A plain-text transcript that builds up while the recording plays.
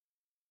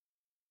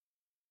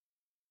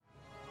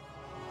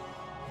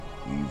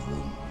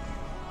Evelyn,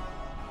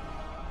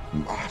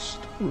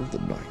 master of the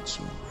Knights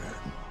of Ren,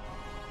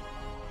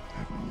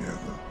 have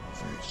never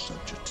faced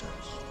such a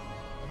test.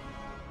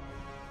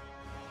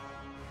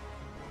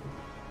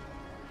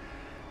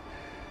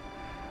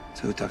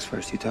 So who talks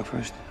first? You talk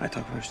first? I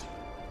talk first?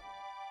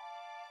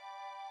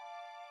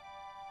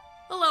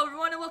 Hello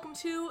everyone and welcome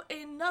to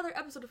another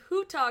episode of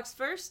Who Talks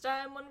First.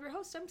 I'm one of your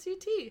hosts,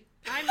 MCT.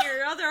 I'm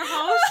your other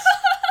host.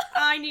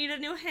 I need a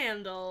new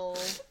handle.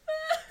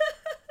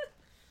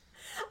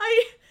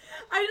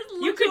 I just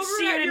looked You could over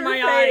see at it in your my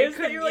face eye, that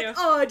couldn't you're like, you?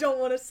 oh, I don't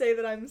want to say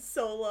that I'm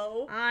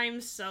solo. I'm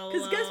solo.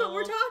 Because guess what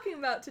we're talking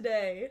about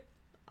today?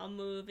 A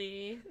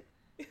movie.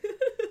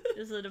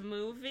 Is it a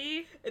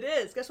movie? It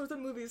is. Guess what the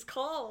movie's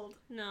called?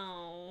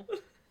 No.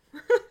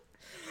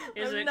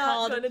 Is I'm it not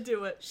called gonna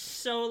do it.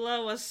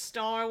 Solo, a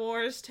Star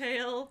Wars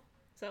Tale?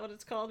 Is that what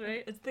it's called,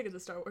 right? I think it's a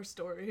Star Wars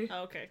story.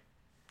 Oh, okay.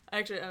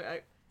 Actually,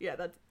 yeah,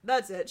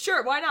 that's it.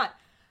 Sure, why not?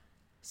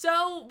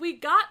 So, we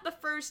got the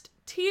first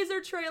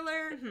teaser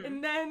trailer,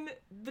 and then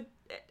the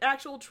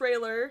actual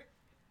trailer,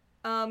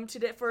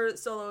 today for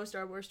Solo a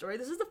Star Wars Story.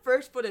 This is the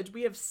first footage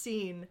we have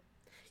seen.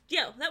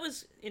 Yeah, that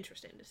was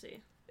interesting to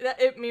see.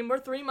 I mean, we're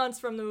 3 months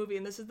from the movie,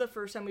 and this is the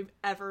first time we've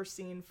ever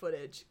seen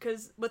footage.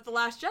 Because with The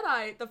Last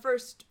Jedi, the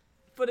first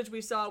footage we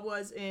saw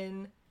was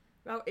in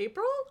about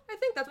April, I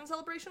think. That's when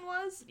Celebration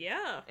was.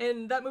 Yeah.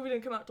 And that movie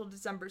didn't come out till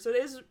December. So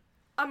it is,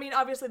 I mean,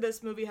 obviously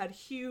this movie had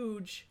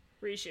huge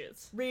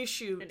Reshoots.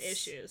 reshoots. And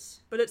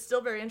issues. But it's still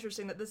very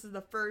interesting that this is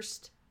the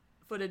first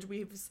footage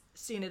we've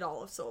seen at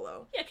all of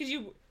Solo. Yeah, because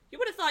you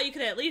would have thought you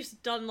could have at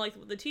least done, like,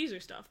 the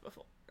teaser stuff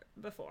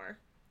before.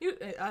 Who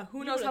knows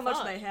would've how much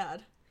thought. they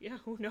had. Yeah,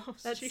 who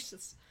knows?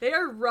 Jesus. They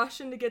are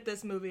rushing to get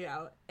this movie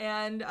out.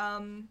 And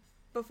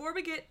before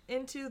we get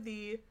into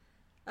the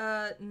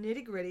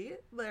nitty-gritty,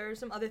 there are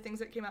some other things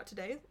that came out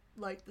today,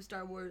 like the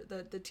Star Wars,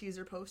 the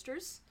teaser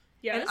posters.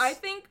 Yes. And I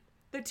think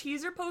the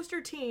teaser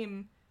poster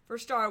team for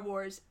Star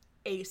Wars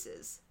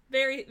aces.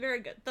 Very,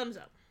 very good. Thumbs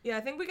up. Yeah, I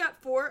think we got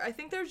 4. I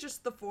think there's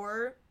just the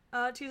 4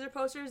 teaser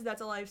posters.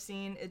 That's all I've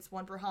seen. It's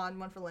one for Han,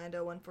 one for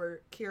Lando, one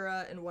for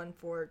Kira, and one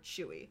for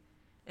Chewie.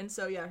 And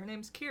so, yeah, her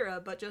name's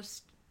Kira, but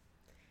just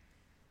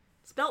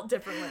spelt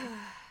differently.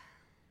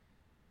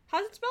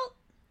 How's it spelled?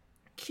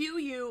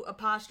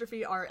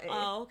 Q-U-apostrophe-R-A.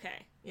 Oh,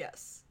 okay.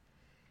 Yes.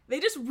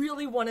 They just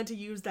really wanted to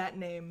use that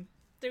name.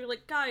 They were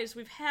like, guys,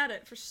 we've had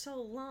it for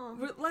so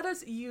long. Let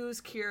us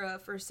use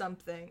Kira for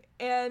something.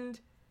 And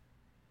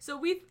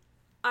so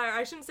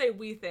I shouldn't say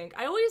we think.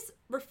 I always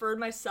referred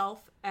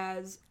myself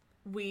as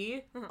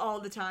we all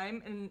the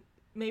time, and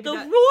maybe The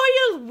that...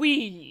 royal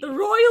we. The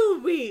royal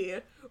we.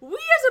 We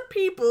as a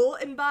people,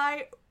 and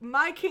by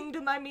my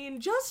kingdom I mean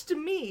just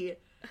me.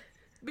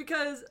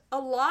 Because a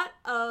lot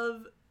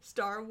of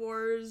Star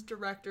Wars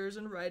directors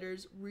and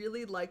writers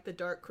really like the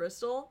Dark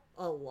Crystal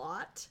a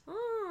lot.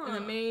 Oh, And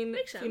the main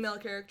makes sense. female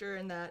character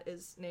in that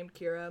is named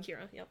Kira.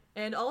 Kira, yep.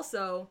 And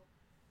also,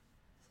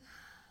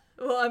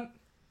 well,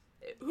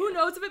 who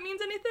knows if it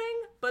means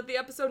anything, but the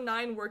episode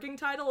 9 working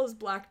title is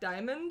Black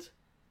Diamond.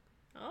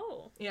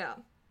 Oh. Yeah.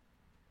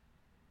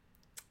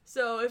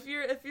 So if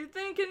you're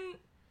thinking,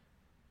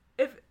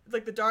 if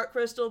like the Dark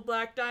Crystal,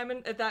 Black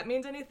Diamond, if that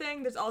means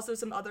anything, there's also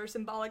some other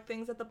symbolic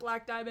things that the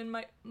Black Diamond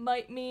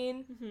might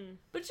mean. Mm-hmm.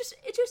 But it's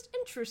just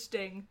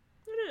interesting.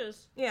 It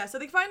is. Yeah, so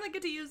they finally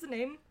get to use the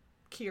name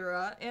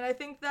Kira, and I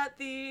think that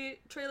the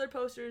trailer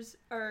posters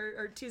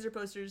or teaser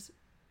posters,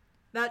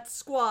 that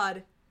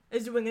squad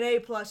is doing an A+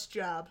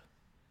 job.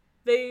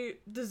 They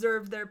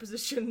deserve their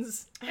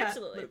positions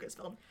Absolutely. at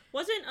Lucasfilm.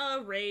 Wasn't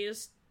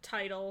Rey's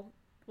title,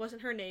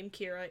 wasn't her name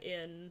Kira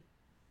in,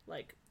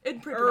 like, In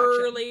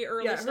pre-production. early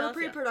yeah, stuff? her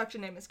pre-production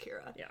name is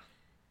Kira. Yeah.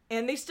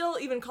 And they still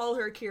even call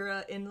her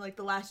Kira in, like,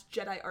 the Last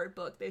Jedi art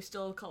book. They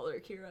still call her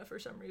Kira for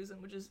some reason,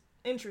 which is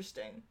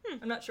interesting.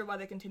 I'm not sure why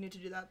they continue to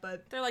do that,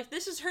 but... They're like,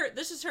 this is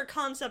her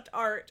concept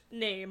art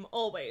name,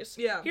 always.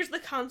 Yeah. Here's the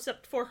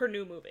concept for her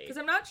new movie. Because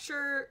I'm not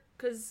sure,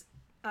 because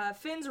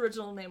Finn's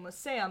original name was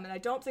Sam, and I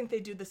don't think they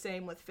do the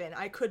same with Finn.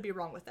 I could be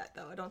wrong with that,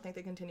 though. I don't think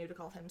they continue to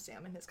call him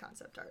Sam in his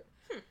concept art.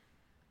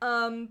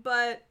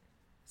 But,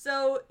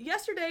 so,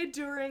 yesterday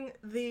during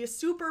the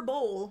Super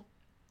Bowl,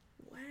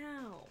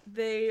 Wow.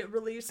 they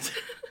released...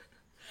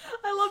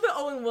 I love that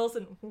Owen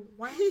Wilson.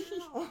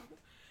 Wow.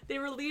 They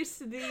released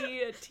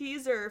the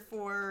teaser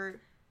for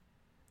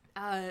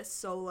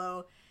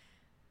Solo,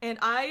 and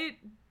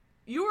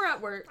you were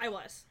at work, I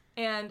was.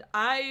 and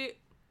I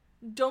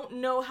don't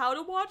know how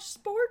to watch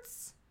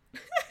sports. You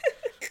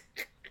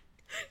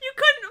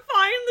couldn't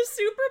find the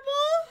Super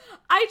Bowl?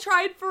 I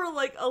tried for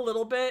like a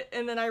little bit,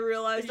 and then I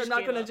realized You I'm just not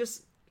gave gonna up.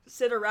 just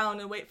sit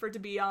around and wait for it to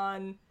be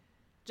on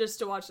just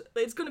to watch.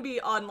 It's gonna be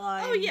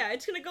online. Oh yeah,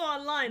 it's gonna go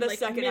online The like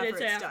second minutes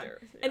after it's after.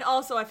 done. And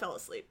also I fell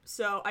asleep,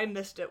 so I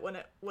missed it when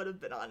it would have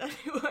been on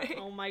anyway.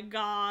 Oh my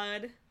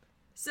god.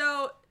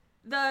 So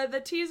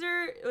the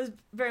teaser, it was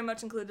very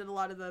much included a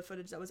lot of the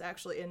footage that was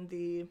actually in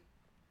the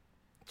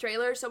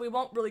trailer, so we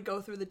won't really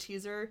go through the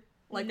teaser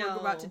like we're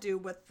about to No. do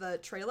with the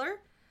trailer.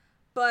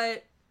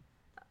 But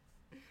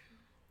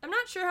I'm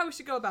not sure how we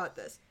should go about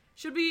this.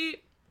 Should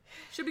we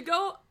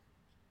go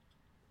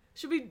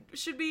should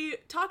we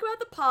talk about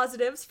the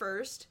positives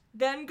first,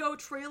 then go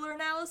trailer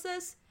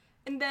analysis,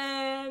 and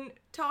then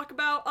talk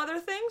about other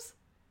things?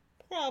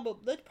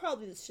 That's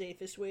probably the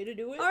safest way to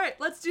do it. All right,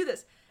 let's do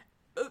this.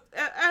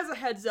 As a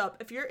heads up,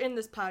 if you're in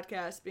this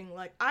podcast being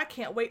like, I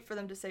can't wait for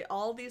them to say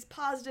all these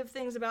positive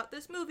things about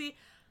this movie,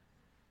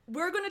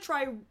 we're going to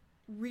try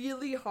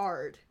really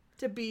hard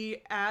to be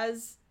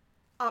as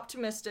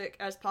optimistic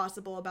as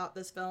possible about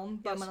this film,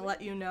 but I'm going to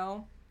let you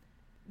know,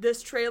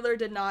 this trailer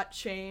did not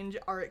change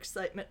our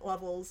excitement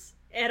levels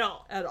At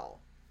all. at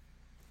all.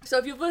 So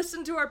if you've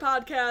listened to our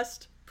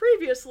podcast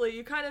previously,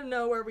 you kind of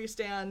know where we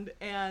stand,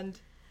 and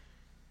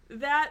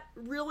that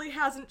really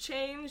hasn't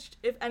changed.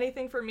 If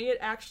anything, for me, it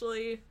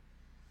actually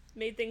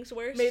Made things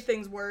worse.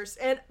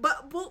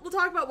 But we'll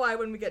talk about why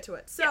when we get to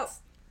it. So,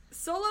 Yes.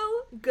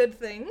 Solo, good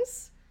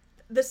things.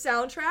 The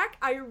soundtrack,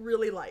 I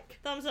really like.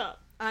 Thumbs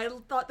up. I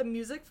thought the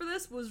music for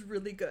this was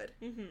really good.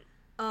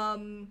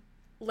 Mm-hmm.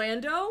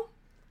 Lando,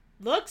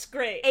 Looks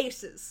great.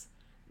 aces.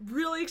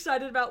 Really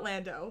excited about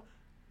Lando.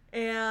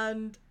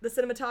 And the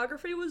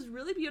cinematography was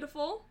really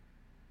beautiful.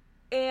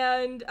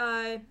 And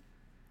I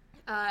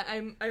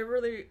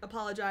really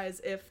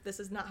apologize if this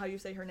is not how you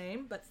say her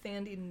name, but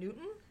Thandie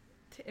Newton.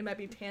 It might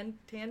be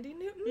Tandy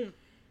Newton.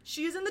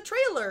 She's in the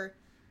trailer,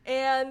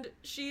 and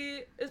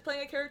she is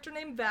playing a character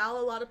named Val.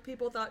 A lot of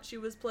people thought she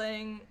was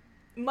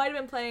might have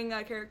been playing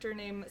a character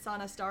named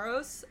Sana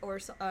Staros or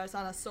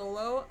Sana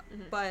Solo,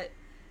 but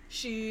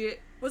she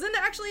was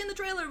actually in the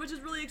trailer, which is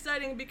really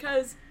exciting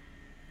because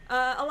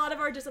a lot of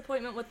our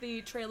disappointment with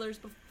the trailers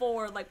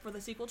before, like for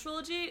the sequel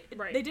trilogy,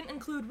 Right. they didn't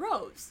include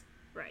Rose.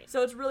 Right.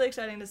 So it's really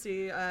exciting to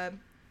see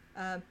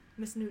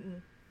Miss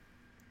Newton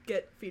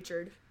get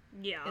featured.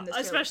 Yeah. in this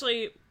trailer.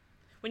 Especially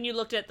when you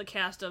looked at the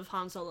cast of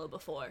Han Solo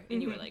before,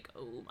 and you were like,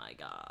 oh my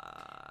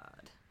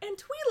god. And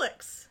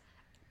Twi'leks.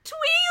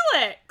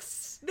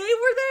 Twi'leks! They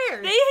were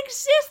there. They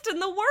exist in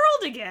the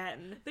world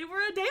again. They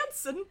were a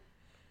dancing,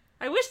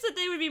 I wish that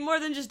they would be more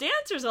than just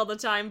dancers all the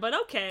time, but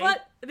okay.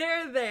 but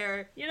they're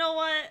there. You know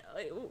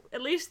what?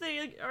 At least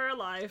they are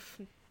alive.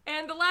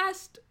 And the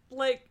last,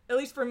 at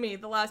least for me,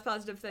 the last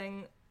positive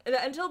thing,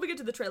 until we get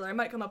to the trailer, I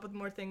might come up with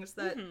more things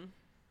that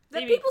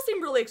Maybe. people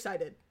seem really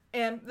excited.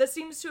 And this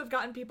seems to have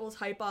gotten people's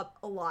hype up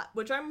a lot,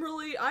 which I'm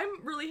really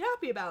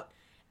happy about.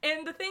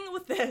 And the thing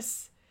with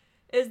this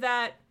is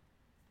that,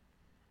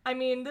 I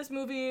mean, this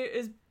movie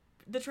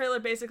the trailer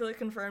basically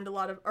confirmed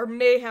or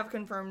may have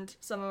confirmed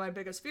some of my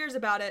biggest fears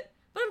about it,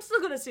 but I'm still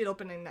gonna see it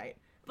opening night.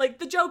 Like,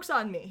 the joke's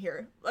on me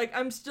here. Like,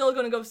 I'm still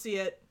gonna go see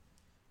it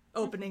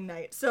opening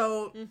night.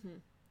 So,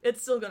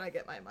 it's still gonna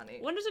get my money.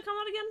 When does it come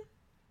out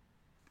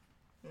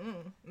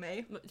again?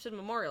 May? It's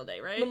Memorial Day,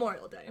 right?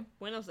 Memorial Day.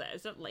 When is that?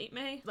 Is that late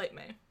May? Late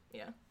May.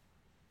 Yeah.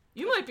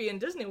 You might be in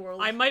Disney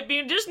World. I might be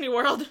in Disney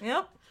World.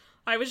 Yep.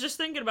 I was just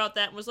thinking about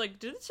that and was like,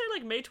 did it say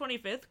like May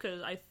 25th?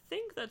 Because I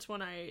think that's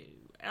when I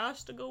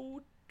asked to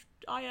go.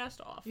 I asked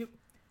off.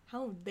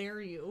 How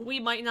dare you? We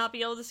might not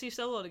be able to see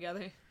Solo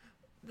together.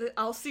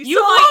 I'll see You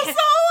Solo! might-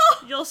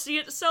 Solo! You'll see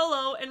it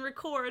solo and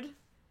record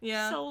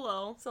Yeah.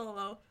 solo.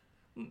 Solo.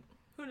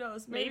 Who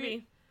knows?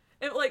 Maybe.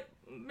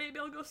 Maybe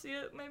I'll go see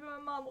it. Maybe my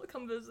mom will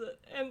come visit,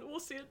 and we'll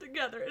see it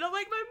together. And I'll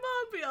make my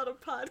mom be on a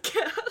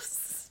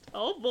podcast.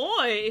 Oh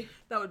boy.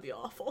 That would be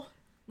awful.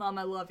 Mom,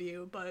 I love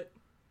you, but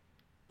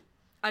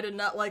I did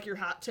not like your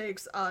hot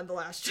takes on The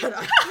Last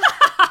Jedi.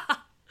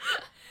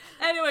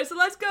 Anyway, so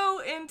let's go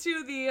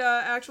into the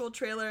actual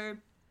trailer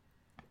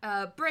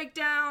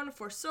breakdown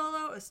for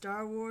Solo, A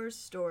Star Wars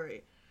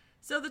Story.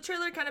 So the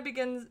trailer kind of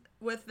begins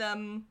with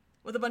them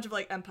with a bunch of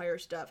Empire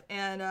stuff,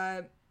 and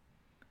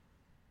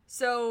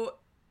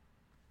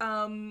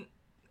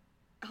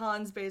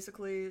Han's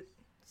basically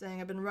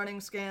saying, I've been running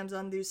scams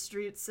on these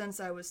streets since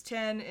I was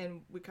 10,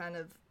 and we kind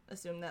of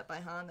assume that by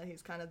Han, that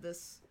he's kind of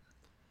this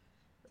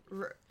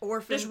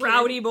orphan This kid.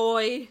 rowdy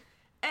boy.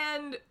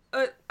 And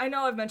I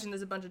know I've mentioned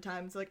this a bunch of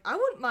times, I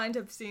wouldn't mind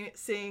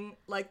seeing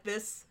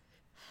this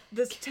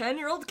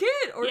 10-year-old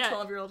kid, or Yeah.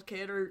 12-year-old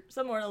kid, or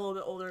someone a little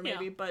bit older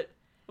maybe, Yeah. but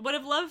I would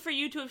have loved for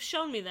you to have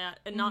shown me that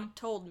and not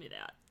told me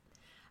that.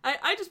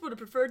 I just would have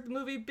preferred the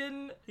movie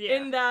been Yeah.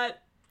 in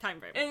that Time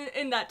frame.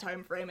 in that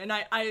time frame, and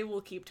I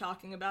will keep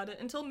talking about it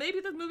until maybe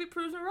the movie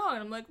proves me wrong,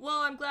 and I'm like,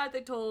 well, I'm glad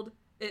they told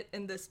it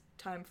in this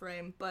time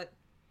frame, but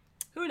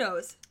who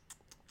knows.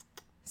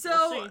 So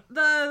We'll see.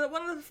 the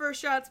one of the first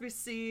shots we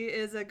see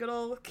is a good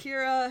old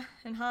Kira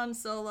and Han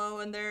Solo,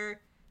 and they're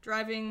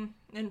driving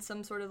in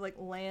some sort of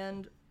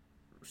land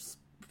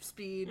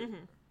speed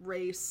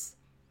race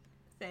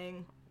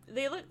thing.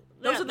 They look.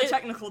 Those yeah, are the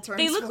technical terms.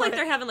 They look for like it.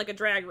 they're having a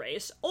drag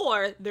race,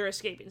 or they're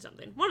escaping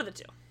something. One of the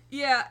two.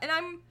 Yeah, and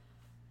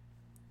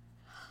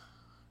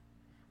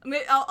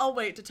I'll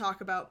wait to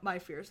talk about my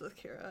fears with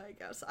Kira, I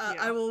guess.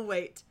 I will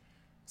wait.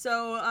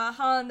 So,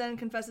 Han then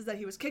confesses that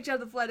he was kicked out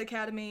of the Flight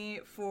Academy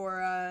for,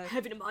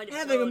 Having a mind of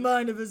his having a own.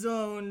 mind of his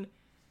own.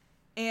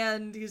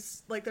 And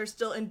he's, they're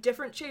still in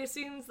different chase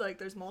scenes,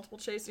 there's multiple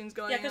chase scenes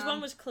going on. Yeah, because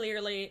one was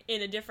clearly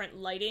in a different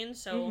lighting,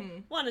 so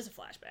one is a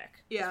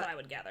flashback. Yeah. That's what I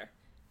would gather.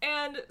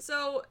 And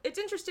so, it's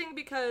interesting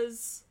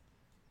because,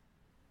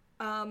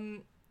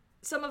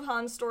 some of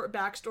Han's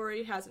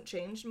backstory hasn't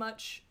changed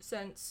much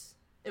since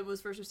it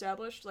was first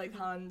established. Like,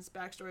 Han's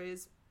backstory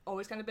has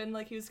always kind of been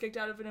like he was kicked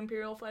out of an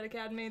Imperial Flight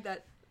Academy.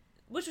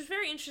 Which was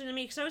very interesting to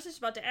me, because I was just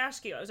about to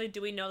ask you. I was like,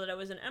 do we know that it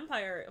was an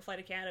Empire Flight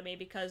Academy?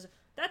 Because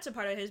that's a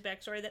part of his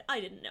backstory that I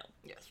didn't know.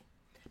 Yes.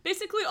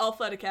 Basically, all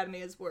Flight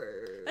Academies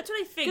were... That's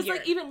what I figured. Because,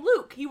 like, even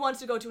Luke, he wants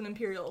to go to an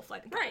Imperial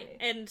Flight Academy. Right,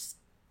 and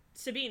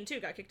Sabine, too,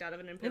 got kicked out of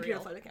an Imperial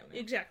Flight Academy.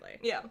 Exactly.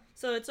 Yeah.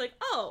 So it's like,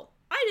 oh,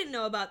 I didn't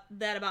know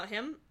about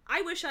him.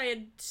 I wish I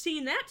had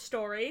seen that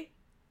story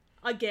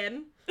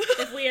again.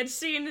 If we had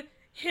seen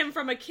him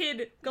from a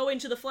kid go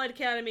into the Flight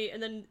Academy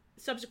and then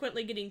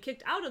subsequently getting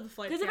kicked out of the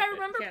Flight Academy. Because if I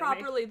remember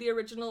properly, the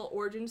original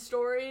origin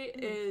story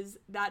is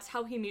that's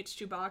how he meets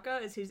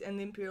Chewbacca, is he's in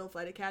the Imperial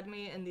Flight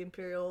Academy, and the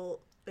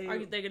Imperial... Are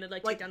they gonna,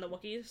 like, take down the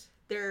Wookiees?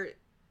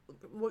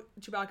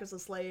 Chewbacca's a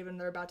slave, and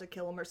they're about to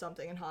kill him or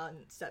something, and Han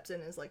steps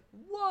in and is like,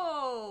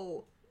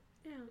 whoa!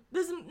 Yeah.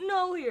 There's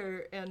no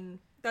here, and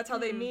that's how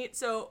they meet,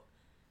 so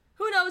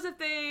who knows if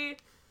they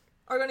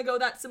are gonna go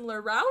that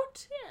similar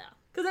route? Yeah.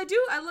 Because I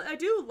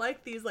do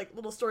like these, like,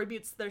 little story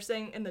beats they're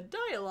saying in the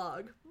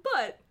dialogue,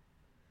 but...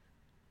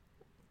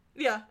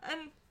 Yeah,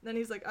 and then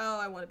he's like, oh,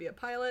 I want to be a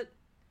pilot.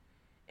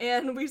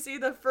 And we see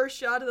the first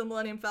shot of the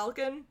Millennium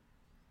Falcon,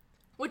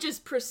 which is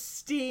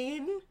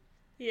pristine.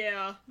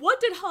 Yeah. What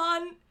did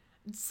Han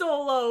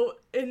Solo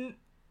in,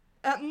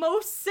 at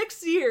most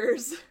 6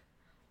 years,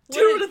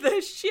 do to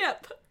this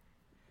ship?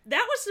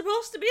 That was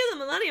supposed to be the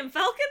Millennium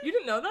Falcon? You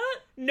didn't know that?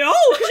 No,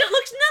 because it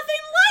looks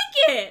nothing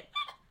like it!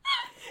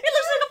 It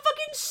looks like a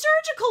fucking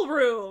surgical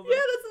room!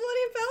 Yeah, that's the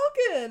Millennium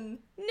Falcon!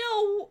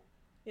 No.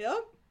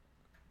 Yep.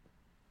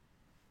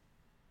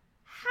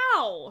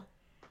 How?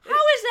 How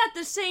is that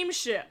the same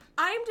ship?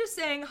 I'm just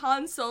saying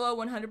Han Solo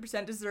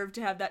 100% deserved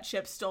to have that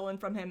ship stolen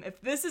from him.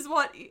 If this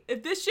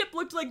ship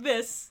looked like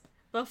this...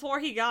 Before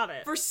he got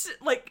it.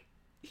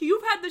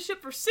 You've had the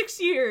ship for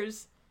 6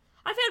 years.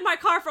 I've had my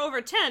car for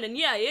over 10, and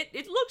yeah,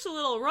 it looks a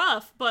little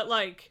rough, but,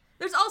 like...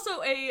 There's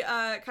also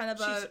a, kind of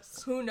Jesus.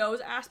 a who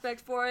knows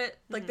aspect for it.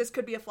 Like, this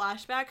could be a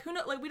flashback. Who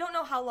knows? Like, we don't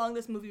know how long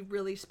this movie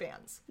really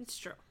spans. It's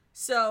true.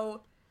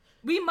 So...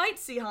 we might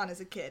see Han as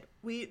a kid.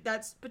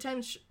 That's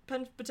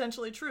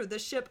potentially true.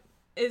 This ship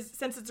is,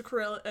 since it's a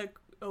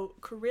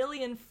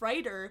Corellian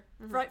freighter,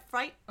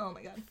 oh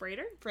my god.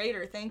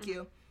 Freighter, thank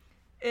you.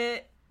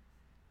 It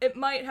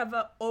might have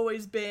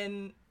always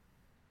been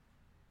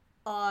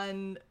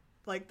on,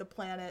 like, the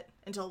planet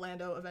until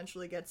Lando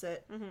eventually gets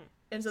it. Mm-hmm.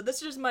 And so this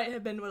just might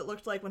have been what it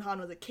looked like when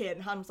Han was a kid,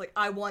 and Han was like,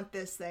 I want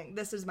this thing.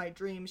 This is my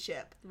dream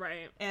ship.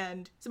 Right.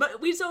 And, so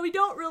we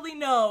don't really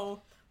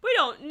know. We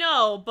don't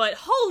know, but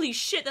holy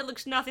shit, that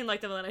looks nothing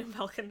like the Millennium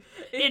Falcon.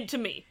 To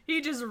me.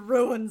 He just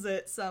ruins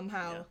it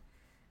somehow.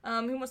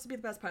 Yeah. He wants to be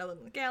the best pilot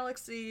in the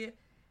galaxy.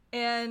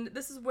 And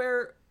this is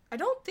where I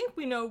don't think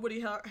we know Woody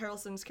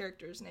Harrelson's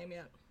character's name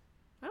yet.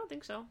 I don't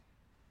think so.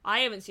 I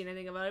haven't seen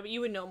anything about it, but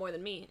you would know more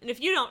than me. And if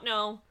you don't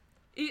know...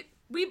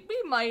 We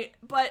might,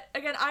 but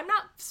again, I'm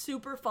not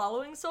super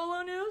following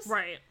Solo news.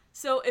 Right.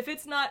 So if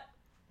it's not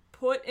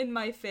put in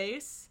my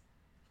face...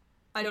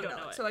 I don't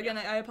know it. So again,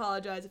 I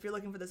apologize if you're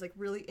looking for this, like,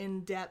 really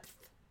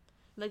in-depth...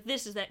 Like,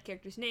 this is that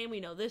character's name, we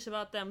know this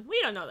about them.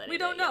 We don't know that. We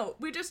don't know. Yet.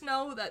 We just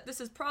know that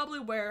this is probably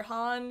where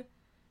Han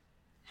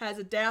has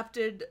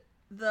adapted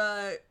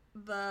the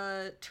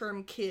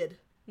term kid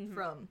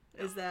from.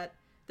 Is that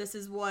this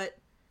is what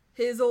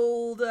his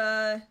old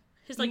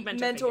his, like,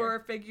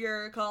 mentor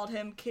figure called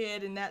him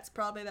kid, and that's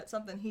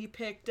something he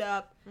picked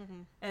up,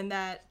 and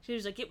that... She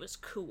was like, it was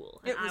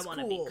cool, and I want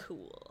to be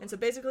cool. And so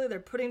basically they're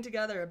putting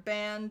together a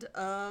band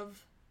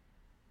of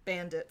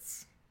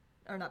bandits.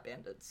 Or not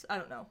bandits, I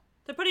don't know.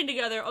 They're putting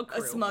together a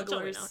crew.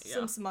 Smugglers,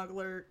 some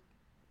smuggler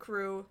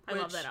crew. I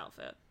love that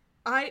outfit.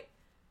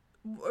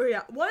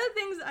 Yeah, one of the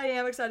things I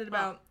am excited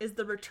about is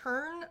the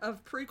return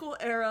of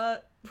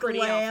prequel-era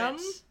glam.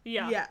 Outfits.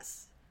 Yeah.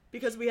 Yes.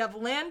 Because we have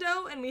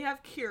Lando and we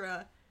have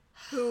Qi'ra,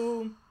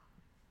 who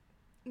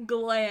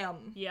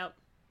glam. Yep.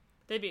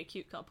 They'd be a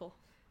cute couple.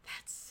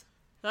 That's...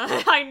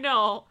 I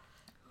know.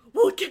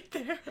 We'll get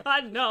there.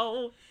 I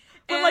know.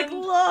 But, like,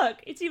 look,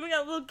 it's even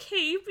got a little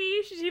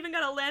capey. She's even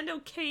got a Lando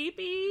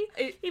capey.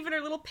 Even her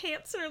little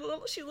pants are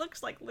she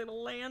looks like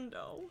little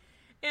Lando.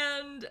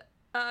 And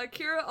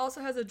Qi'ra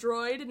also has a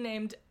droid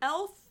named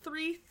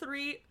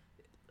L33.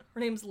 Her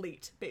name's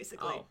Leet,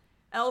 basically.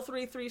 Oh.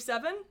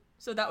 L337.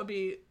 So that would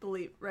be the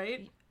Leet,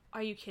 right?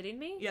 Are you kidding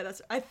me? Yeah,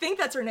 I think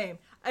that's her name.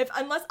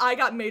 Unless I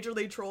got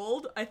majorly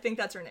trolled, I think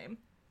that's her name.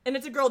 And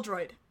it's a girl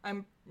droid.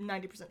 I'm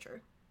 90%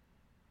 sure.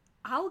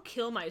 I'll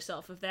kill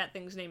myself if that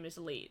thing's name is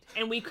Leet.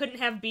 And we couldn't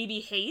have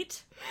BB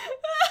Hate?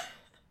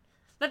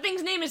 That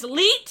thing's name is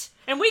Leet?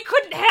 And we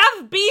couldn't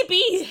have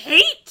BB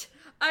Hate?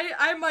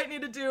 I might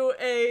need to do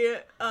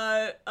a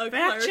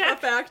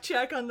fact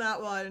check on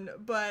that one,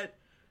 but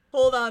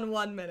hold on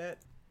 1 minute.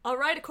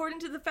 Alright, according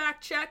to the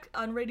fact check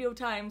on Radio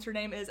Times, her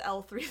name is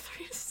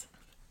L337.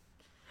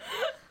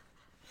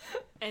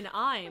 And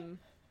I'm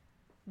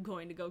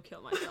going to go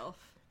kill myself.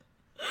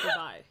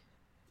 Goodbye.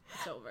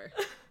 It's over.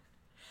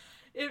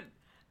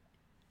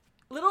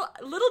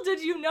 little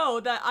did you know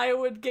that I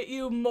would get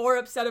you more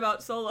upset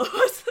about Solo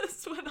as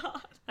this went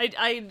on.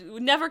 I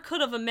never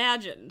could have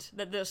imagined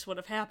that this would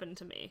have happened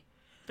to me,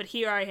 but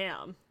here I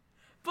am.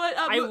 But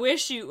I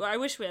wish we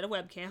had a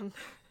webcam.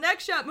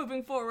 next shot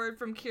moving forward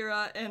from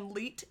Kira and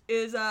Leet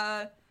is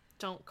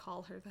Don't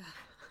call her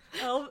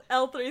that.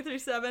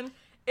 L337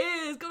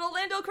 is good old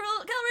Lando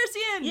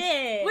Calrissian.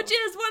 Yeah. Which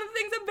is one of the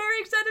things I'm very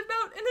excited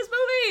about in this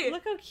movie.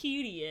 Look how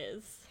cute he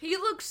is. He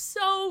looks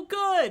so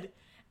good.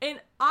 And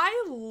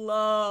I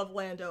love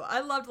Lando.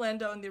 I loved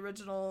Lando in the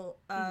original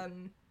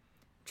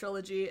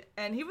trilogy,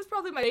 and he was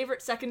probably my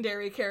favorite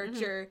secondary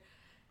character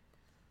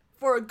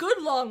for a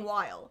good long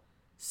while.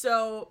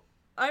 So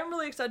I'm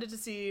really excited to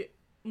see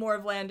more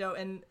of Lando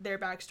and their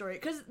backstory,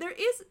 because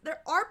there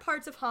are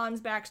parts of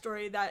Han's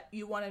backstory that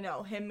you want to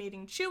know. Him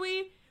meeting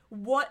Chewie,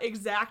 what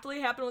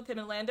exactly happened with him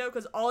and Lando,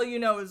 because all you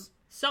know is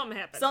Something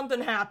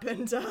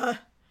happened.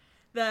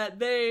 That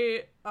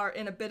they are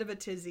in a bit of a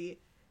tizzy.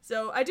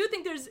 So I do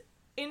think there's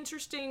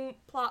interesting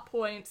plot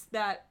points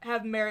that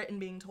have merit in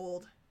being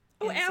told.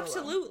 Oh, in Solo.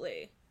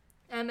 absolutely.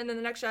 And then the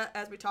next shot,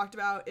 as we talked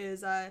about,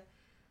 is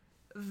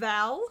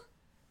Val,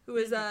 who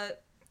is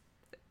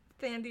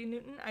Thandie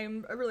Newton. I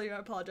really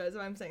apologize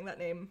if I'm saying that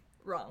name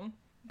wrong.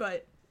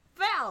 But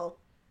Val!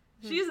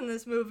 She's in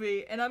this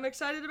movie, and I'm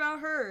excited about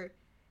her.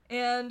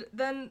 And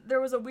then there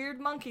was a weird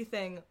monkey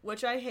thing,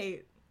 which I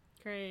hate.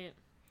 Great.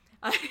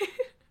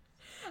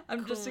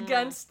 I'm just Cool.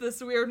 against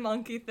this weird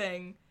monkey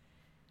thing.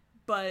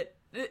 But,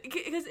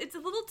 because it's a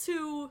little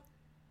too...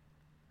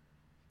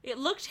 It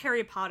looked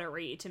Harry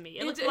Potter-y to me.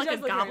 It looked does like a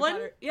look Harry goblin.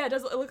 Potter. Yeah, it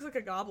does. It looks like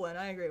a goblin.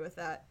 I agree with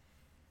that.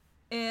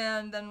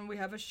 And then we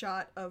have a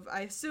shot of,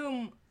 I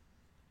assume,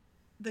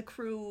 the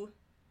crew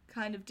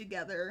kind of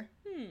together.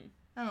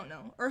 I don't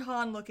know. Or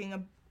Han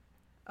looking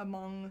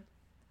among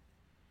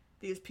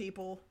these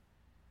people.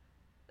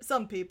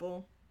 Some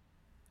people.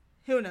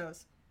 Who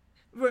knows?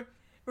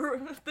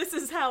 This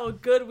is how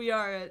good we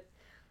are at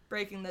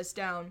breaking this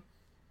down.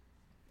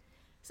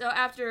 So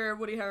after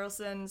Woody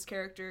Harrelson's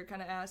character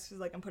kind of asks, he's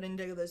like, I'm putting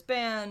together this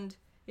band.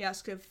 He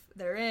asks if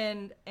they're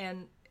in,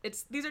 and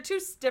these are two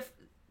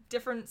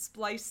different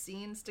spliced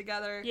scenes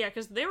together. Yeah,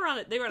 because they were on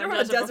a They're on a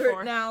desert desert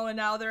before. now, and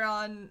now they're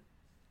on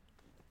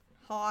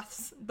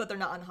Hoth, but they're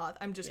not on Hoth.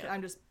 I'm just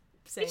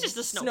saying It's just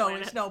a snow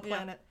planet. Snow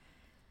Yeah.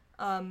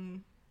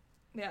 planet.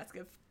 They ask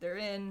if they're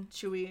in.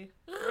 Chewie,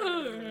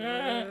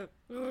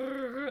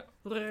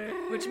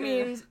 which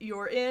means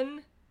you're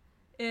in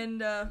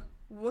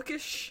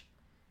Wookish.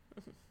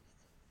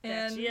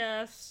 That's And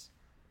yes.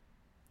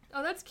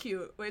 oh, that's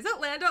cute. Wait, is that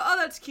Lando? Oh,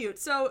 that's cute.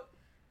 So,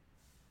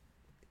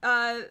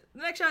 the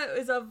next shot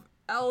is of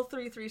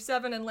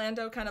L337 and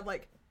Lando kind of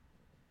like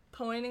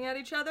pointing at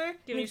each other.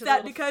 Giving It's each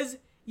other that little- because,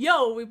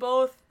 we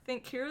both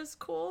think Kira's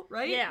cool,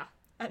 right? Yeah.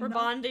 And We're not-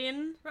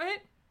 bonding. Right?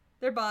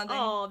 They're bonding.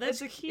 Oh, that's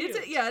cute.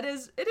 cute. Yeah, it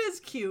is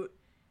cute.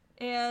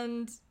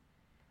 And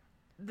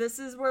this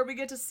is where we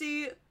get to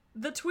see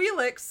the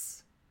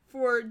Twi'leks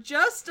for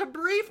just a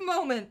brief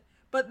moment,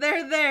 but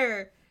they're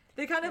there.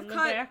 They kind of In the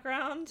cut.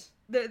 background.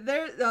 They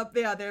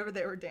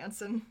were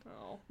dancing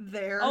Oh.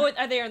 there. Oh,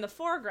 are they in the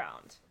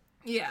foreground?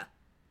 Yeah.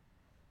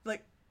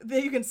 Like,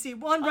 you can see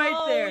one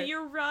right there. Oh,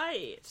 you're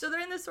right. So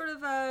they're in this sort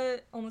of,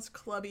 almost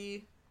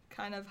clubby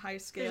kind of high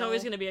scale. There's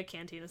always going to be a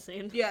cantina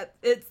scene. Yeah,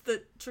 it's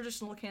the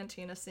traditional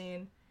cantina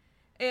scene.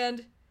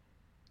 And,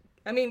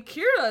 I mean,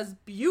 Kira is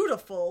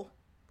beautiful.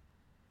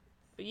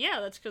 But yeah,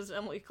 that's because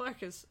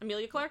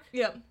Amelia Clark.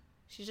 Yep.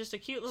 She's just a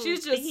cute little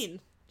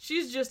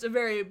She's just a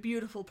very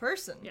beautiful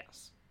person.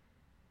 Yes.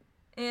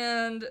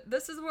 And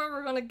this is where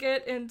we're gonna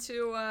get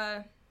into,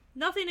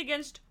 Nothing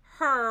against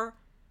her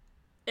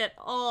at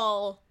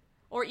all,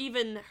 or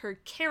even her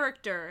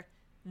character.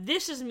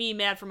 This is me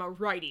mad from a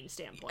writing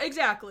standpoint.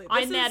 exactly.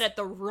 I'm mad at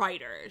the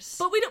writers.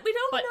 But we don't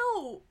But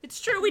know. it's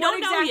true, we what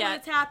don't know exactly yet.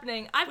 what's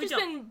happening. I've We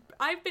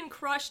been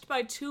crushed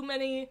by too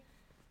many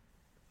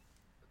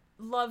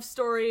love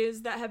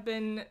stories that have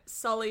been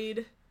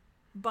sullied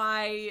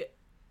by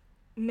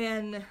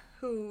men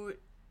who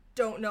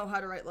don't know how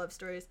to write love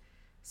stories.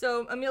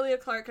 So Amelia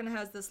Clark kind of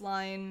has this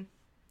line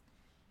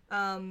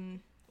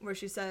where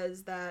she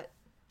says that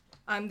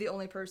I'm the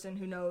only person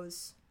who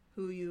knows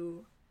who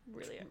you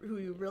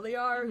really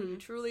are, who you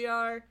truly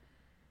are.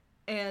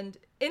 And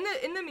in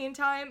the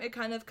meantime, it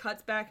kind of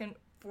cuts back and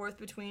forth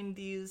between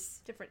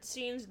these Different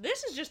scenes.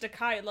 This is just a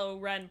Kylo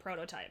Ren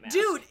prototype mask.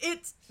 Dude,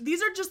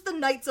 these are just the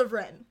Knights of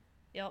Ren.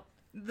 Yep.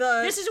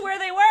 This This is where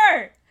they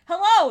were!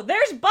 Hello,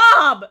 there's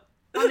Bob!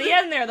 On the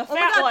end there, the oh my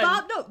fat God, one.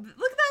 Bob! No, look at that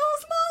little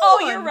small Oh,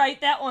 one. you're right,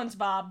 that one's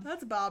Bob.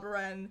 That's Bob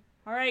Ren.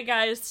 Alright,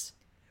 guys.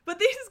 But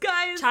these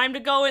guys, Time to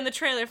go in the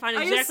trailer, find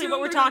I exactly assume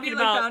what we're they're gonna talking be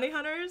like about. bounty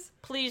hunters.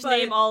 Please but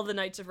name all the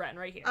Knights of Ren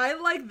right here. I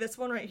like this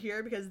one right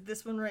here because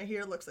this one right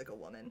here looks like a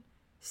woman.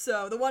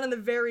 So the one on the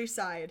very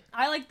side.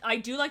 I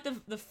do like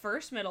the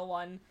first middle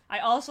one. I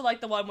also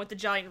like the one with the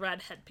giant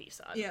red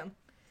headpiece on. Yeah.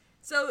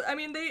 So I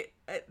mean,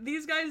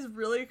 these guys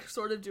really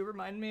sort of do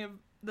remind me of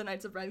the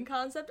Knights of Ren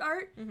concept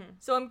art. Mm-hmm.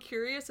 So I'm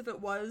curious if it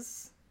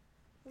was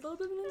a little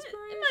bit of an It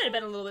inspiration. might have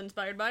been a little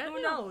inspired by it. Who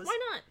you know, knows? Why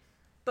not?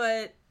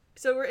 But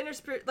So we're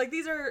interspersed. Like,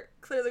 these are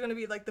clearly going to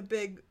be, like, the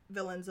big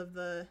villains of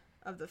the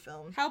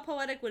film. How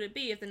poetic would it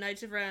be if the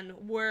Knights of Ren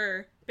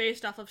were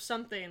based off of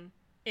something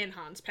in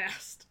Han's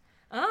past?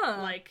 Ah.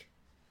 Like,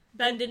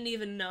 Ben didn't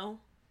even know.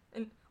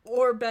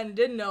 Or Ben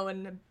did know,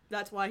 and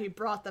that's why he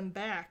brought them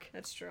back.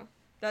 That's true.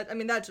 That's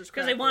just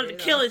Because they wanted to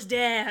kill his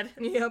dad.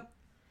 Yep.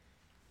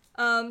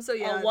 So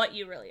yeah. Oh, what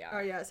you really are.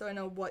 Oh yeah, so I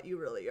know what you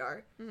really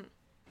are. Mhm.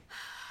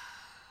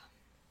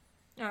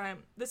 Alright,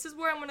 this is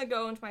where I'm gonna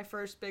go into my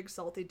first big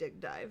salty dig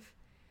dive.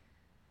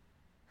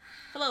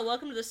 Hello,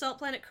 welcome to the Salt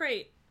Planet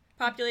Crate.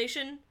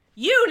 Population,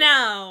 you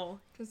now!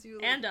 'Cause you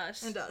And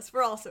us. And us.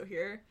 We're also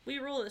here. We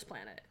rule this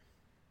planet.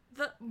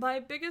 My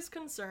biggest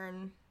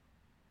concern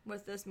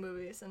with this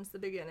movie since the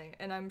beginning,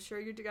 and I'm sure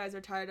you guys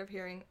are tired of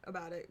hearing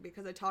about it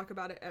because I talk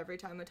about it every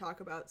time I talk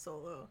about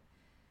Solo,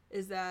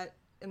 is that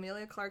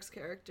Emilia Clarke's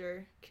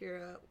character,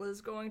 Kira, was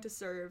going to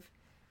serve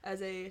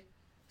as a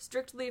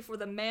strictly for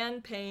the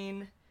man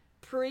pain,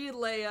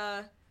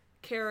 pre-Leia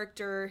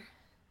character,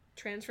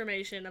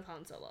 Transformation of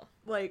Han Solo.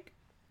 like,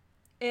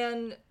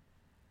 and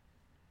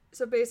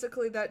so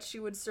basically that she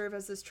would serve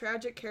as this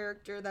tragic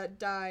character that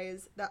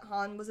dies, that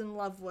Han was in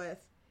love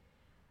with,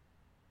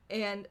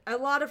 and a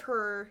lot of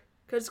her,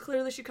 because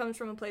clearly she comes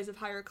from a place of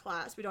higher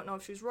class, we don't know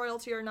if she's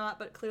royalty or not,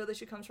 but clearly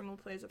she comes from a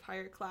place of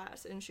higher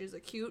class, and she's a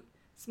cute,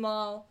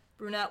 small,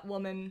 brunette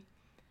woman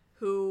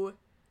who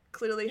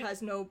clearly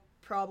has no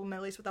problem,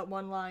 at least with that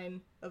one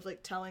line of,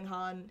 like, telling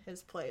Han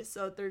his place.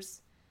 So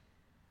there's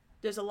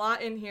a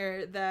lot in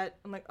here that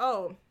I'm like,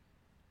 oh.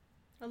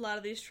 A lot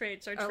of these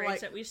traits are Are, traits like,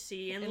 that we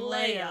see in in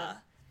Leia. Leia.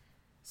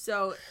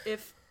 So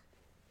if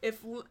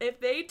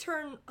they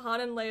turn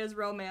Han and Leia's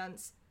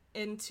romance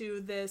into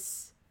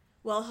this,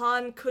 well,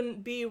 Han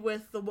couldn't be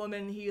with the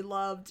woman he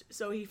loved,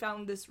 so he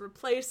found this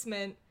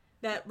replacement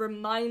that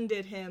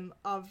reminded him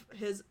of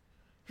his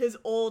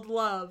old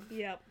love.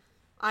 Yep.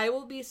 I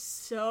will be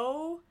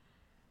so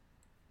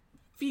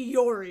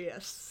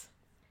furious.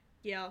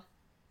 Yeah.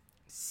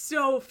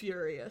 So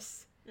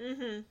furious.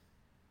 Mm-hmm.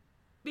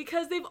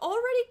 Because they've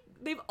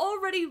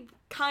already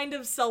kind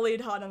of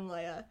sullied Han and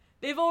Leia.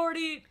 They've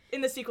already,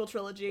 in the sequel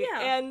trilogy. Yeah.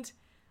 And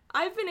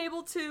I've been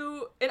able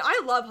to, and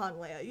I love Han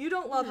and Leia. You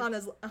don't love Han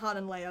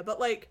and Leia, but,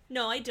 like,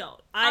 No, I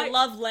don't. I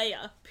love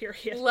Leia,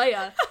 period.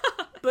 Leia.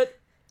 But,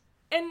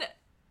 and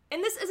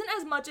this isn't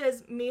as much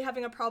as me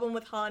having a problem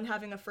with Han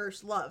having a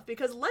first love,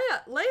 because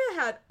Leia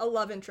had a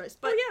love interest,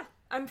 but Oh, yeah.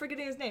 I'm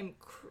forgetting his name.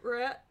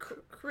 Career.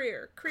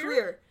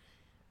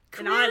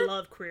 And I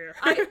love Career.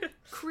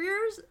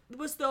 Career's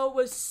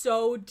was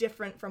so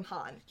different from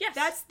Han. Yes.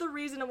 That's the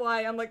reason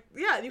why I'm like,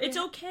 yeah, you can, It's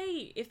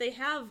okay if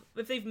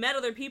they've met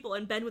other people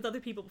and been with other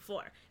people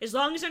before. As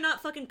long as they're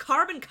not fucking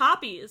carbon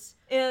copies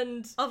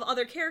and of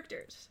other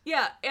characters.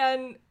 yeah,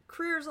 and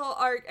Career's whole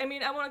arc. I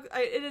mean,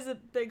 it is a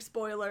big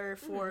spoiler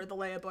for the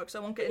Leia book, so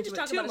I won't get We into just it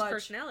talk too about much. his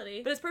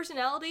personality. But his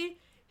personality,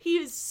 he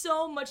is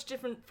so much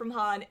different from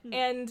Han,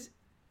 and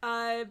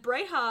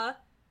Breha,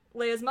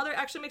 Leia's mother,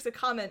 actually makes a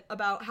comment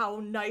about how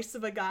nice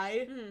of a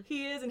guy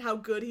he is and how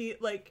good He's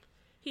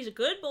a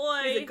good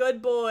boy. he's a good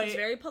boy. He's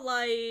very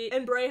polite.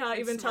 And Breha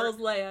even smart. tells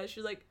Leia,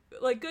 she's like,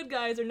 good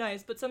guys are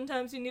nice, but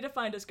sometimes you need to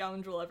find a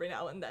scoundrel every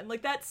now and then.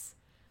 Like, that's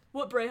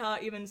what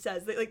Breha even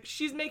says. Like,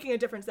 she's making a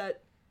difference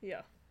that,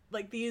 Yeah.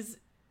 like, these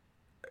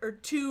are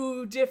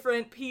two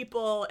different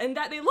people, and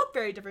that they look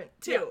very different,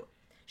 too. Yeah.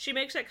 She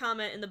makes that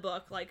comment in the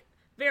book, like,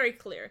 very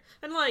clear.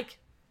 And, like,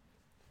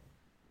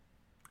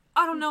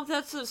 I don't know if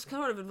that's the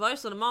sort of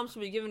advice that a mom should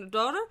be giving a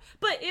daughter,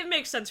 but it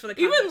makes sense for the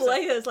context. Even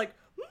Leia is like,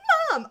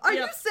 Mom, are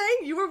Yeah. you saying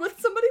you were with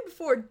somebody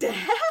before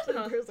Dad? And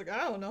Uh-huh. Breha's like, I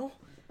don't know.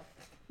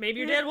 Maybe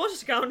your dad was a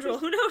scoundrel,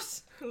 who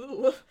knows?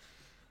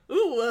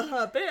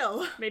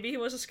 Bill. Maybe he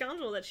was a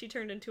scoundrel that she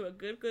turned into a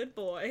good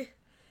boy.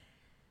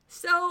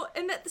 So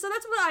that's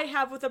what I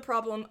have with the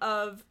problem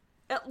of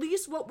at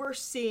least what we're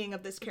seeing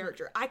of this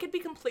character. I could be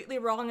completely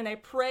wrong, and I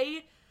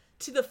pray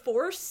to the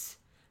Force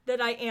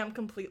that I am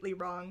completely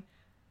wrong.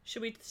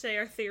 Should we say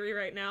our theory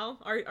right now?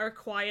 Our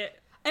quiet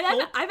And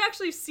hope? I've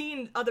actually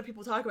seen other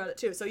people talk about it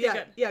too. So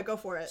Good. yeah, go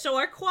for it. So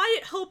our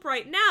quiet hope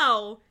right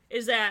now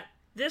is that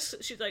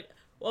she's like,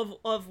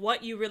 of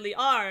what you really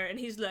are, and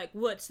he's like,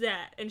 what's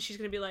that? And she's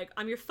gonna be like,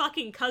 I'm your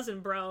fucking cousin,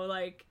 bro,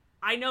 like,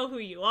 I know who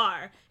you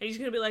are. And he's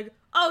gonna be like,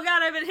 oh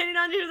god, I've been hitting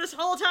on you this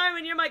whole time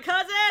and you're my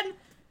cousin!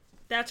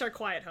 That's our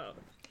quiet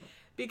hope.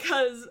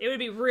 Because It would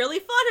be really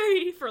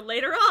funny for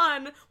later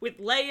on with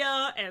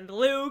Leia and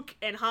Luke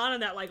and Han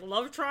and that, like,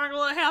 love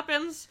triangle that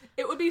happens.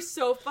 it would be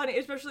so funny,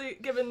 especially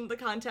given the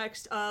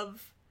context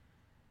of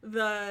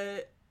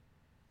the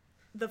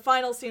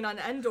final scene on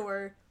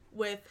Endor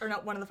or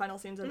not one of the final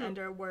scenes on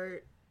Endor,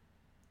 where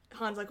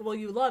Han's like, well,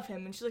 you love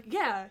him, and she's like,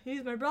 yeah,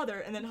 he's my brother,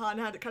 and then Han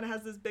kind of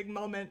has this big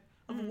moment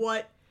of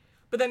what,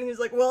 but then he's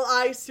like, well,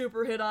 I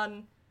super hit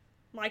on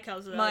My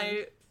cousin.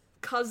 my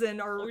cousin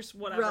or Or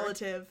whatever.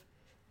 relative.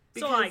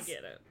 So I because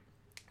get it.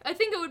 I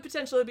think it would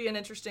potentially be an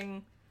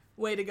interesting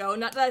way to go.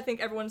 Not that I think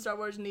everyone in Star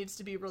Wars needs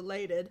to be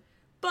related,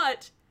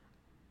 but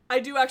I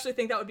do actually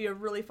think that would be a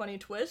really funny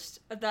twist,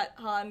 that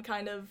Han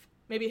kind of,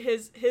 maybe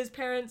his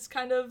parents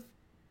kind of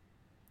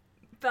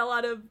fell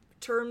out of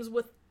terms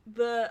with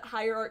the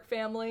hierarch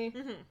family,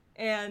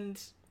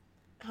 and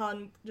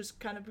Han just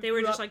kind of They were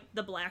grew just up, like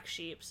the black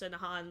sheeps, and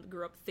Han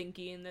grew up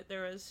thinking that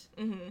there was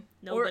or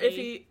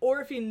nobody.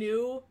 if he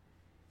knew,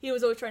 he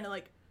was always trying to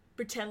like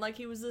pretend like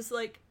he was this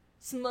like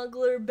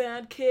smuggler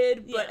bad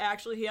kid, but Yeah.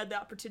 actually he had the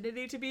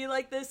opportunity to be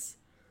like this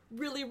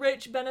really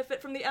rich,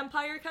 benefit from the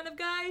Empire kind of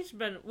guy.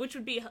 Which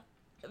would be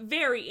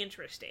very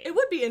interesting. It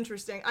would be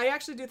interesting. I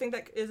actually do think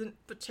that is a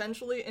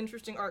potentially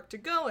interesting arc to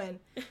go in.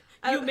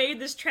 You made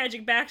this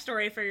tragic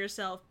backstory for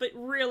yourself, but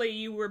really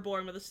you were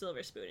born with a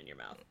silver spoon in your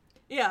mouth.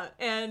 Yeah,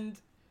 and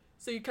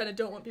so you kind of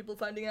don't want people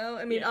finding out.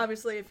 I mean, Yeah.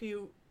 obviously, if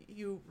you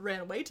ran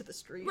away to the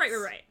streets.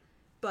 Right.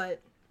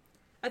 But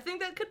I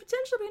think that could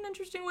potentially be an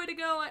interesting way to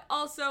go. I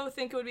also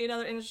think it would be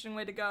another interesting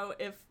way to go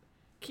if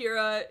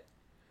Kira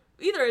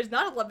either is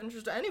not a love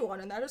interest to anyone,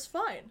 and that is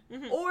fine,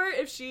 or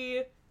if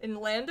she and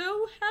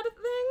Lando had a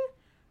thing,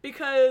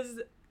 because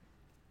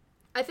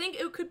I think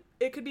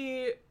it could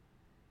be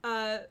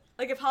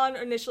like if Han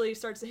initially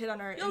starts to hit on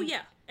her. Oh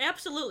yeah,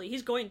 absolutely,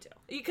 he's going to.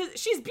 because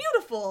she's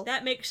beautiful.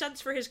 That makes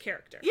sense for his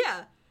character.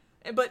 Yeah,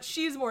 but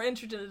she's more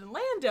interested in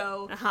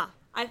Lando. Uh-huh.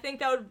 I think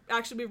that would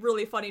actually be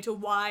really funny to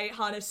why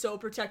Han is so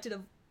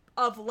protective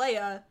of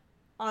Leia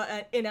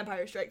in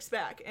Empire Strikes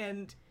Back,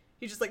 and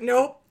he's just like,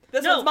 nope,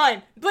 this No. one's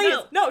mine. Please,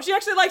 no, she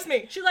actually likes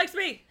me. She likes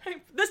me.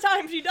 This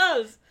time she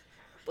does.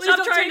 Please Stop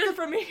don't trying take to- her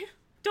from me.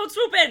 Don't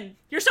swoop in.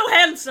 You're so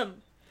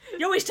handsome.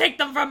 You always take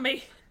them from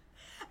me.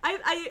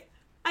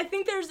 I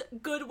think there's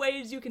good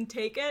ways you can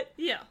take it.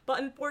 Yeah. But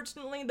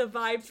unfortunately, the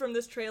vibes from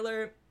this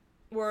trailer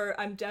were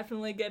I'm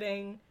definitely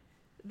getting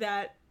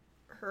that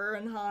her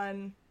and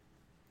Han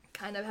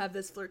kind of have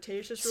this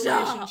flirtatious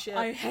relationship.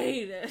 I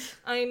hate it.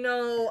 I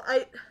know.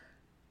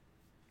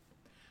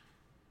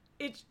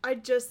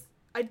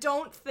 I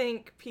don't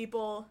think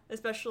people,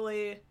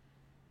 especially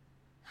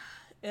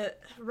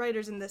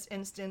writers in this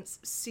instance,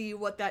 see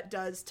what that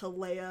does to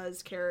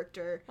Leia's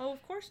character. Oh,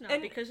 of course not,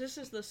 And- because this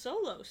is the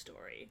Solo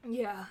story.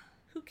 Yeah.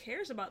 Who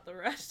cares about the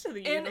rest of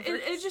the And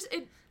universe?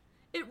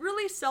 it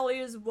really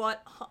sullies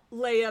what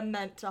Leia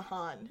meant to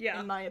Han, Yeah.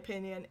 in my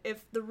opinion.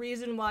 If the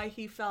reason why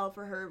he fell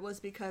for her was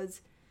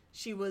because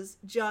she was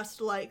just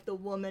like the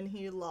woman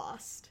he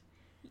lost.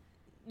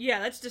 Yeah,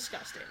 that's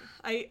disgusting.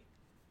 It's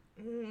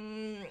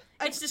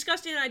It's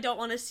disgusting, and I don't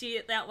want to see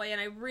it that way, and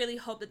I really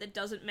hope that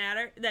doesn't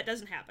matter. That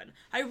doesn't happen.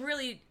 I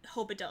really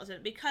hope it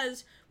doesn't,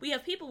 because we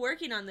have people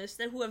working on this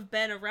who have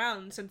been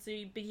around since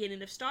the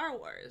beginning of Star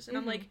Wars, and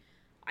I'm like,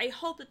 I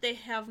hope that they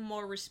have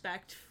more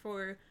respect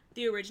for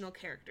the original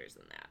characters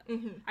than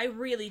that. I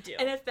really do.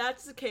 And if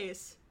that's the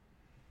case,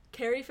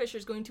 Carrie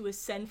Fisher's going to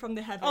ascend from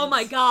the heavens. Oh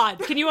my god,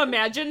 can you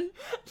imagine?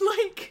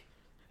 Like,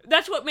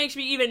 That's what makes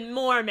me even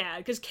more mad,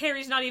 because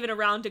Carrie's not even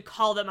around to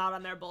call them out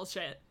on their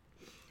bullshit.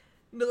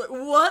 be like,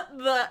 what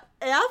the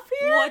F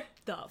here? What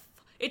the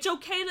It's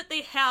okay that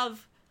they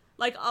have,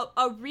 like,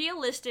 a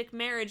realistic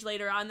marriage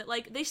later on, that,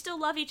 like, they still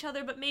love each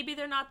other, but maybe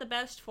they're not the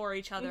best for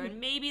each other, and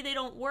maybe they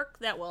don't work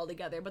that well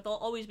together, but they'll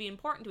always be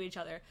important to each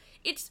other.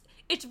 It's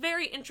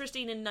very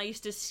interesting and nice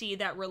to see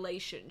that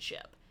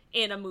relationship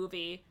in a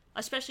movie,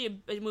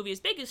 especially a movie as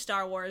big as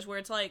Star Wars, where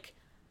it's like,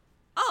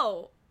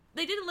 oh,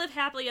 they didn't live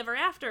happily ever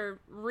after,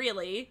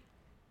 really,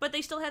 but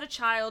they still had a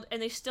child,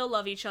 and they still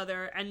love each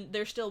other, and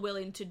they're still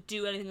willing to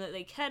do anything that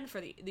they can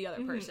for the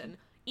other person,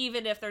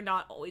 even if they're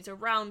not always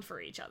around for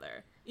each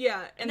other.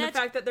 Yeah, and the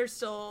that's- fact that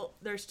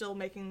they're still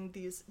making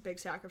these big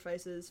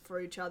sacrifices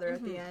for each other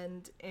at the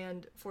end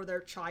and for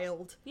their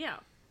child. Yeah.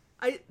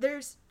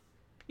 There's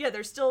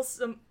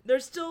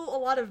still a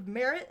lot of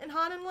merit in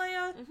Han and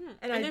Leia,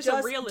 and I there's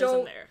just a realism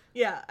don't, there.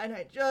 Yeah, and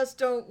I just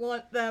don't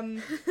want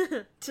them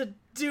to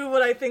do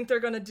what I think they're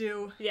gonna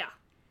do. Yeah.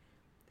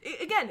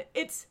 Again,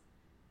 it's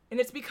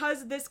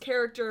because this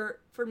character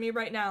for me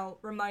right now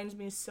reminds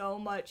me so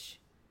much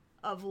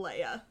of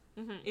Leia,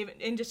 even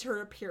in just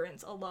her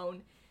appearance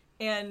alone,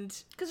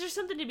 and Because there's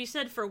something to be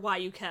said for why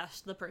you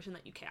cast the person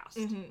that you cast.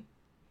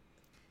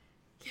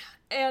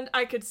 and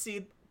I could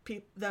see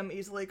them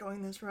easily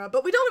going this route,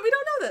 but we don't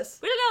know this.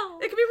 We don't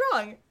know. It could be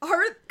wrong.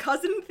 Our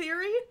cousin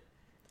theory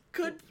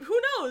who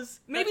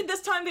knows? Maybe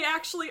this time they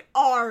actually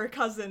are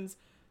cousins.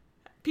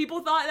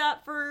 People thought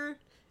that for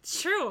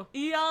It's true.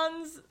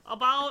 eons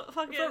About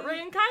fucking... for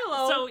Rey and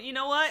Kylo. So, you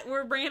know what?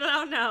 We're bringing it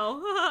out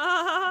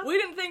now. we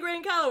didn't think Rey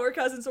and Kylo were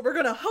cousins, so we're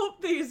gonna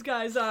hope these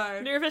guys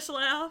are. Nervous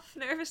laugh.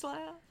 Nervous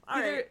laugh.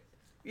 Either- Alright.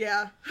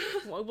 Yeah.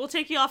 We'll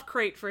take you off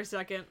crate for a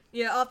second.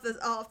 Yeah,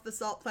 off the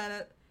salt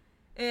planet.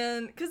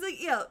 And, cause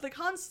like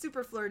Han's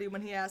super flirty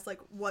when he asks, like,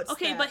 what's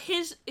Okay, that? but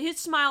his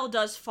smile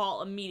does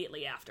fall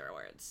immediately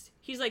afterwards.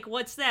 He's like,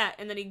 what's that?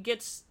 And then he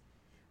gets...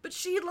 But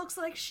she looks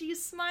like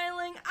she's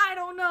smiling. I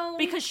don't know.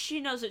 Because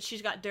she knows that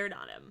she's got dirt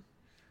on him.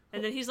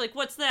 And then he's like,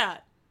 what's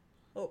that?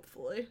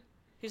 Hopefully.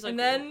 He's like, And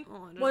then, "Oh, I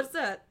don't what's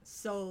know." that?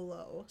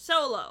 Solo.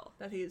 Solo.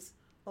 That he's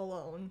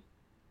alone.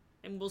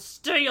 And we'll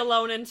stay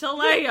alone until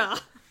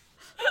Leia.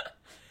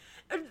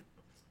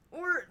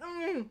 Or,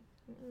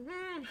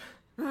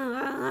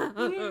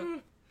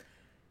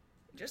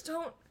 just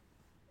don't...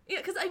 Yeah,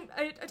 because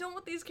I don't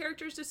want these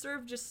characters to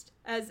serve just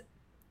as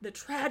the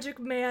tragic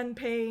man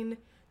pain.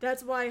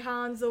 That's why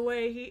Han's the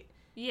way he...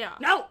 Yeah.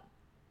 No!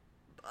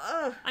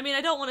 I mean,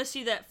 I don't want to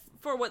see that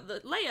for what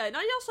the Leia, and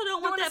I also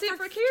don't want wanna that see it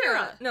for for Kira.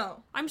 Kira.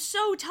 No. I'm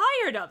so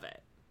tired of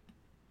it.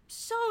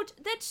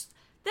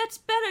 That's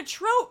been a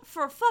trope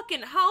for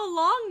fucking how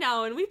long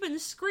now, and we've been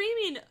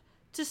screaming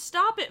to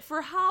stop it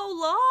for how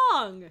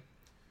long?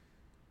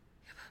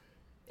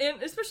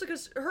 And especially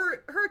because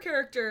her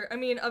character, I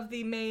mean, of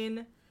the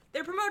main...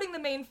 They're promoting the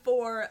main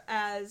four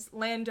as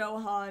Lando,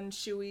 Han,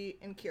 Chewie,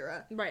 and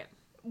Kira. Right.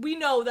 We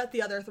know that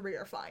the other three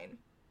are fine.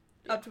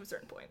 Yeah. Up to a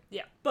certain point.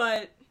 Yeah.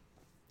 But...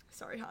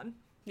 Sorry, Han.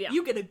 Yeah.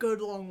 You get a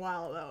good long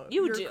while, though.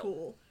 You're do.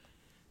 Cool.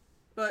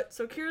 But,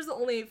 so Kira's the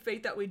only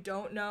fate that we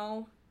don't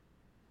know.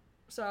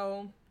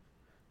 So...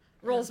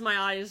 Rolls my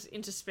eyes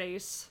into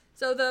space.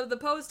 So the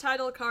Pose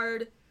title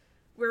card,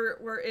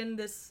 we're in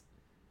this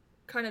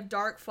kind of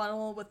dark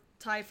funnel with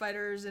TIE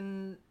fighters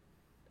and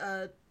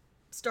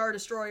Star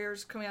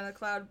Destroyers coming out of the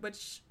cloud,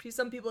 which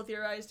some people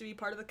theorize to be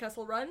part of the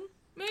Kessel Run,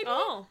 maybe?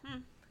 Oh.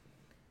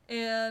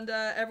 And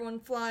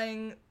everyone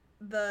flying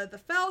the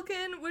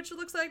Falcon, which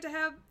looks like to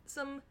have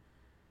some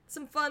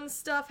fun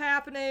stuff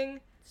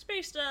happening.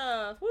 Space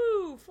stuff.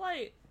 Woo,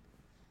 flight.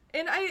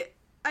 And I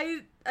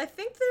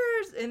think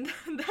there's... And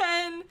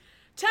then...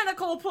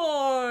 Tentacle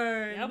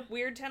porn! Yep,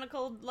 weird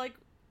tentacled,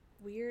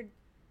 weird...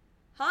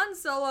 Han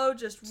Solo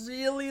just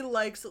really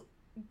likes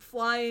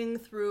flying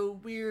through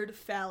weird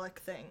phallic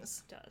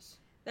things. Does.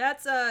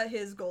 That's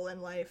his goal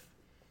in life.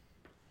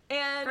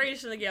 And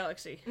Greatest in the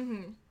galaxy.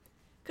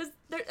 because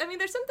there's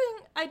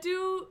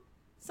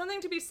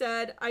something to be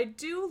said. I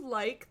do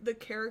like the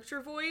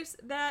character voice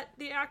that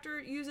the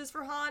actor uses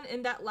for Han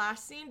in that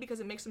last scene because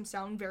it makes him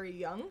sound very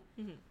young.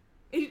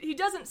 He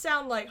doesn't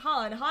sound like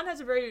Han. Han has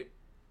a very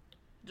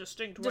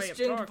Distinct way of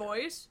distinct talking.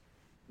 voice.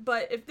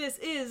 But if this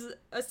is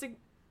 10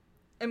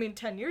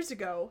 years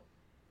ago,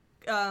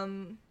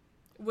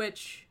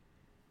 which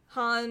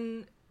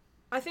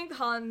I think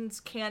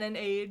Han's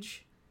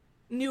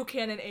new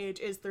canon age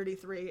is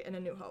 33 in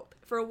A New Hope.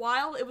 For a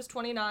while it was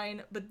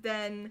 29, but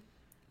then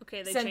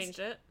Okay, they since- changed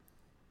it.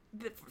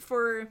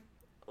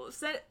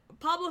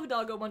 Pablo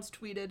Hidalgo once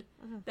tweeted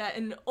that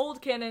in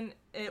old canon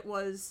it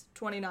was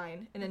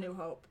 29 in A New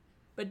Hope.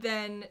 But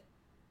then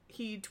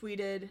he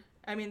tweeted,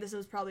 this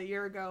was probably a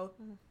year ago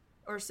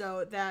or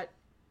so, that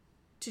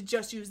to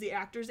just use the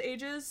actors'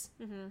 ages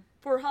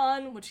for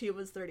Han, which he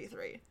was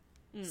 33.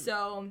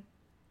 So,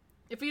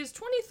 if he was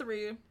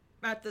 23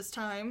 at this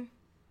time,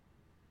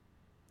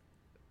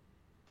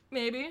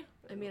 maybe.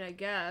 I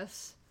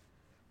guess.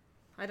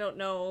 I don't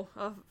know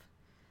of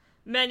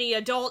many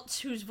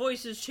adults whose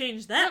voices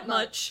change that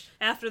much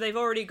after they've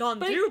already gone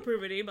through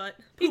puberty, but...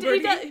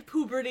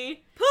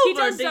 Puberty. He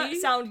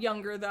does sound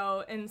younger,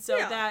 though, and so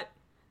that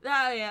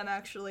I am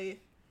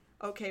actually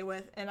okay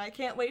with, and I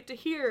can't wait to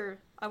hear.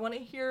 I want to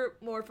hear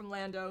more from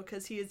Lando,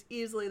 because he is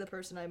easily the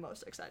person I'm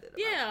most excited about.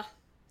 Yeah.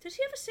 Does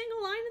he have a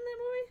single line in that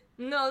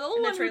movie? No, the only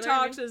In the one who trailer,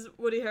 talks is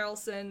Woody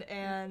Harrelson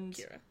and...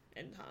 Kira.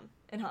 And Han.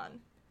 And Han.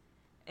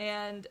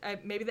 And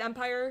maybe the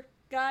Empire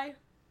guy?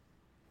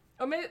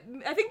 Or maybe,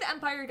 I think the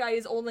Empire guy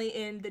is only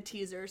in the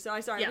teaser, so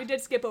we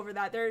did skip over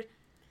that.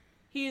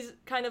 He's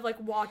kind of like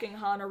walking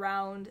Han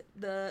around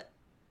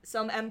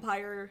some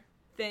Empire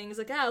things,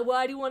 like,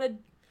 why do you want to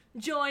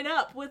join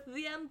up with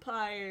the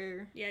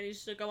Empire? Yeah, and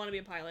he's like, I want to be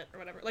a pilot, or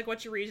whatever. Like,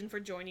 what's your reason for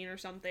joining or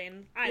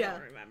something? I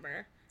don't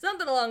remember.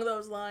 Something along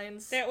those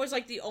lines. That was,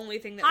 like, the only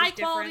thing that was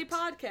high-quality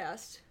different.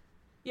 podcast.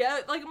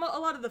 Yeah, like, a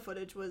lot of the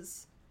footage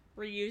was...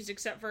 reused,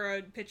 except for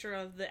a picture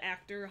of the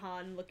actor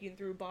Han looking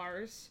through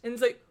bars. And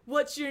it's like,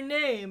 what's your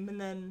name? And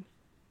then,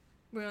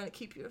 we're gonna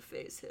keep your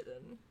face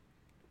hidden.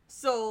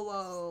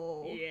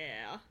 Solo.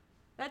 Yeah.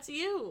 That's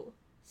you.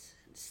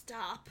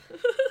 Stop.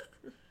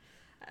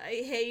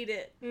 I hate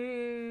it.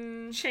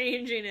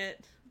 Changing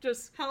it.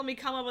 Just, Help me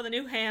come up with a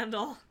new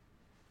handle.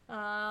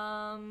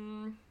 I've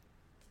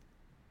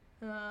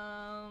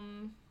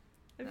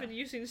been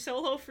using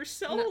Solo for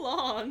so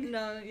long.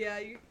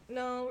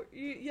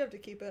 you have to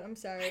keep it. I'm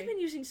sorry. I've been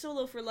using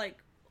Solo for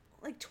like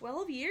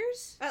 12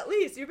 years? At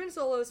least, you've been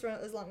Solo for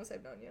as long as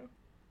I've known you.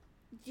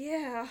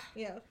 Yeah.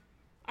 Yeah.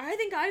 I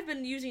think I've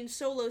been using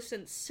Solo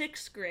since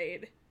 6th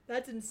grade.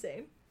 That's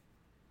insane.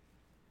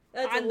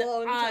 That's a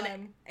long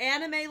time.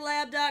 On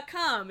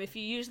AnimeLab.com. If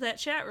you use that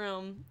chat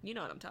room, you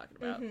know what I'm talking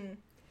about.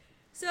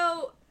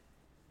 So,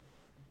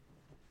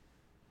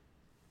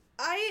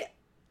 I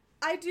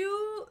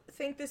do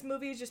think this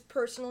movie is just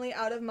personally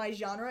out of my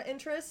genre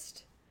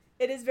interest.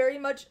 It is very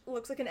much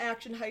looks like an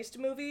action heist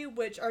movie,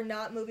 which are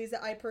not movies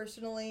that I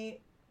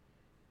personally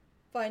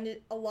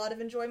find a lot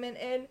of enjoyment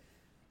in.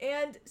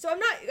 And so I'm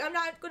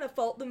not going to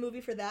fault the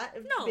movie for that,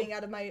 being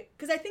out of my,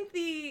 because I think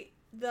the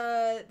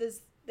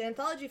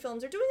anthology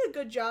films are doing a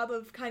good job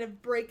of kind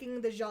of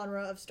breaking the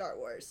genre of Star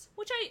Wars.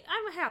 Which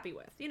I'm happy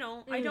with.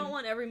 I don't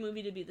want every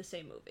movie to be the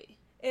same movie.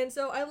 And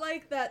so I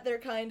like that they're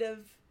kind of,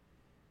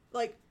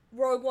 like,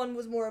 Rogue One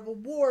was more of a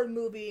war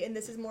movie, and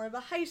this is more of a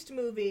heist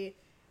movie.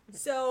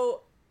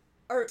 So,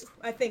 or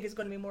I think it's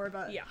going to be more of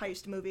a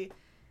heist movie.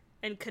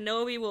 and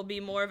Kenobi will be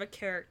more of a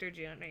character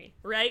journey.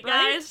 Right,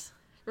 guys?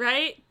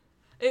 Right?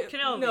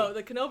 Kenobi. No,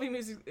 the Kenobi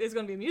music is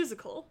going to be a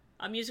musical.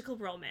 A musical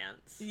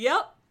romance.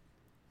 Yep.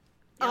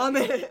 I'm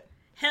in it.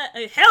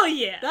 Hell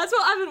yeah! That's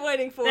what I've been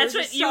waiting for. That's is a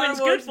what Star Ewan's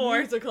Wars good for.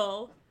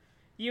 Musical.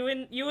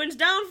 Ewan's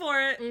down for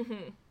it.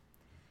 Mm-hmm.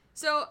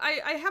 So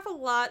I have a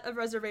lot of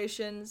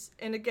reservations,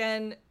 and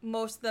again,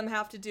 most of them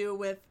have to do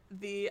with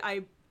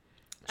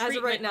as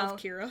of right now, of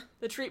Kira.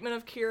 the treatment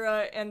of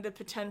Kira and the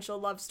potential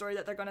love story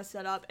that they're going to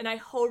set up. And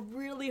I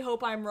really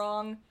hope I'm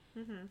wrong.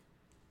 Mm-hmm.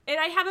 And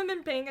I haven't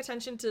been paying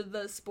attention to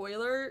the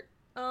spoiler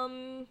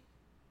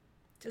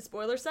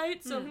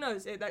site, so who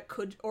knows? That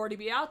could already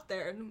be out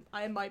there, and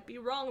I might be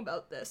wrong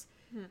about this.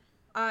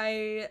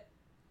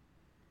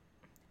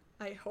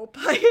 I hope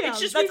I am.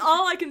 That's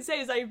all I can say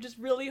is I just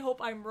really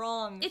hope I'm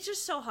wrong. It's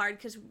just so hard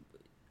because,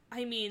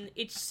 I mean,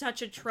 it's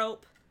such a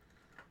trope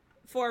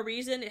for a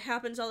reason. It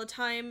happens all the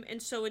time,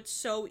 and so it's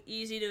so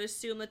easy to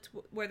assume that's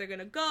where they're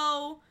gonna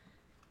go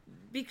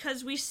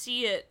because we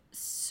see it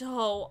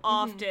so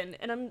often,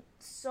 and I'm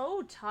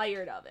so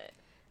tired of it.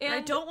 And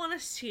I don't want to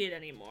see it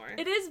anymore.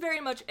 It is very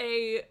much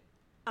a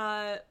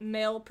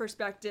male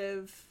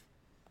perspective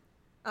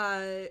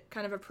kind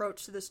of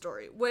approach to the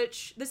story,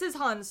 which this is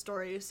Han's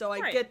story, so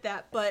I get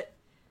that, but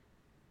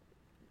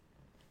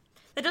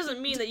that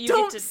doesn't mean that you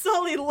don't get to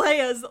sully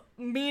Leia's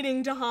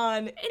meaning to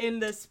Han in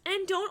this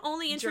and don't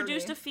only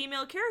introduce journey. a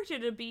female character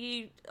to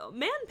be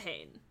man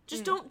pain.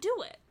 Just don't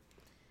do it.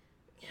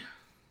 Yeah.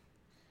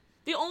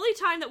 The only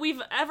time that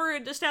we've ever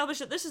established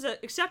that this is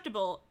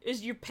acceptable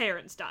is your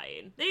parents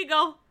dying. There you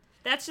go.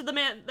 That's the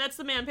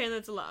man pain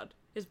that's allowed.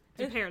 Is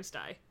your parents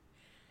die.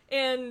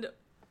 And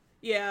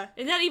yeah.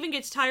 And that even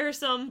gets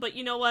tiresome, but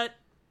you know what?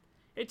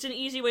 It's an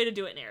easy way to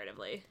do it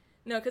narratively.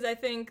 No, because I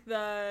think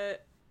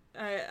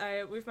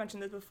we've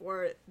mentioned this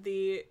before,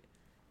 the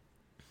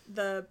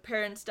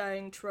parents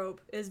dying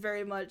trope is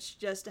very much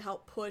just to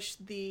help push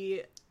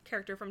the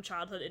character from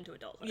childhood into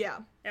adulthood. Yeah.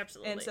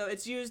 Absolutely. And so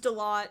it's used a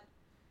lot.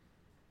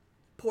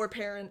 Poor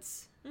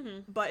parents.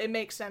 Mm-hmm. But it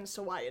makes sense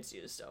to why it's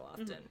used so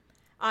often. Mm-hmm.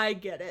 I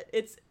get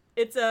it.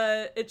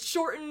 It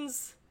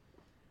shortens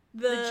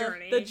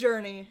the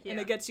journey, yeah. And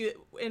it gets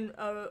you in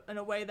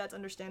a way that's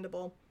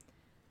understandable.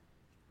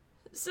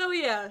 So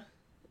yeah,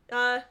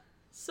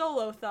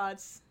 Solo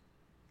thoughts.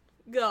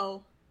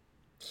 Go.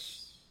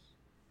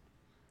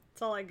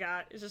 That's all I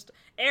got. It's just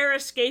air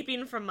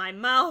escaping from my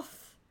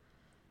mouth.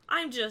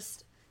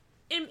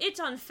 It's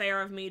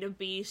unfair of me to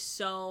be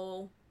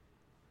so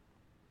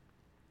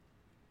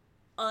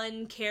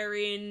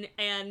uncaring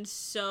and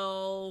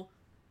so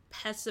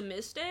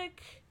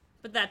pessimistic,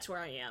 but that's where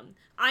I am.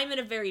 I'm in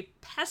a very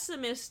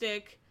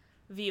pessimistic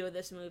view of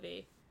this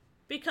movie,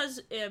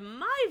 because in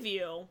my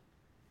view,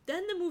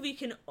 then the movie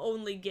can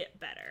only get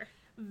better.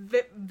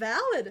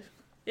 Valid.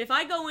 If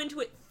I go into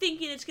it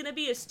thinking it's gonna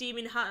be a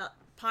steaming hot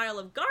pile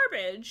of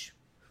garbage,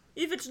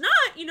 if it's not,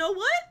 you know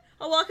what?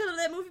 I'll walk out of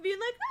that movie being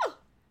like, oh,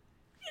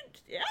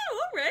 yeah,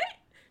 alright.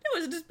 That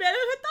wasn't as bad as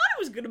I thought it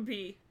was gonna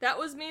be. That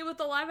was me with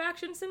the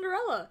live-action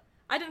Cinderella.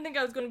 I didn't think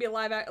I was going to be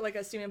like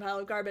a steaming pile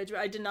of garbage, but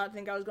I did not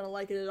think I was going to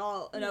like it at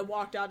all. And I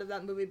walked out of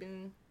that movie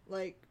being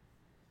like,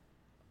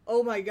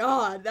 oh my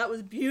god, that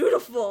was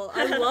beautiful.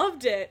 I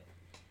loved it.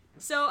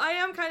 So I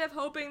am kind of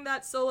hoping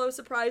that Solo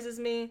surprises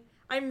me.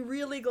 I'm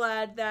really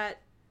glad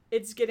that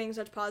it's getting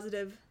such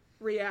positive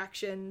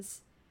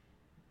reactions.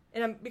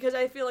 And because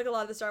I feel like a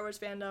lot of the Star Wars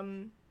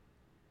fandom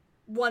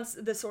wants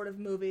this sort of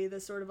movie,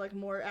 this sort of like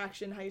more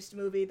action heist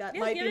movie that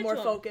might be more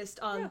focused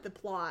on the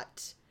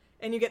plot.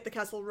 And you get the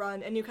Kessel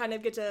Run, and you kind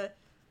of get to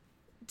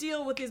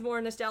deal with these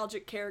more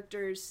nostalgic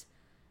characters.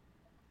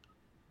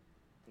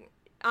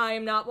 I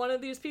am not one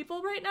of these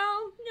people right now.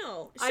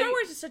 No. Star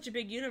Wars is such a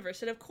big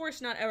universe, and of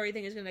course not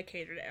everything is going to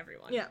cater to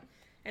everyone. Yeah.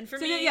 And for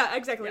me... Yeah,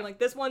 exactly. Yeah. Like,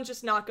 this one's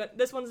just not good.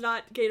 This one's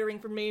not catering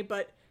for me,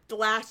 but The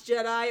Last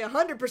Jedi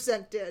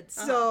 100% did,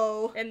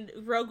 so... And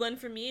Rogue One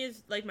for me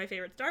is, like, my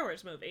favorite Star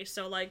Wars movie,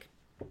 so, like,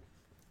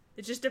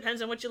 it just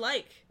depends on what you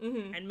like.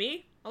 Mm-hmm. And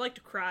me, I like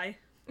to cry.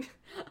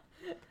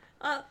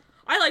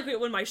 I like it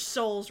when my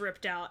soul's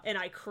ripped out and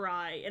I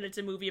cry, and it's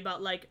a movie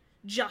about, like,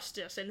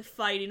 justice and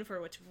fighting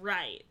for what's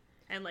right.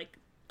 And, like,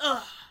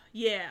 ugh,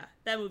 yeah,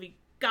 that movie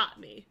got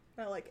me.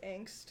 I like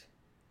angst.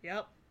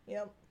 Yep.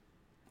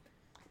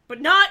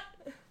 But not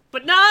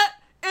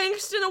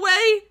angst in a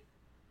way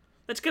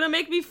that's gonna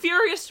make me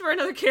furious for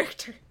another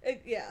character.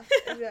 Yeah,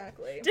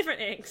 exactly. Different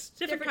angst.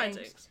 Different kinds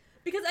of angst.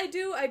 Because I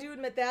do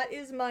admit that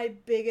is my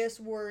biggest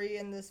worry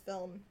in this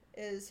film,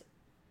 is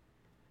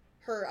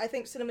her. I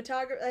think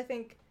cinematography, I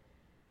think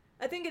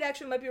it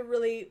actually might be a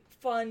really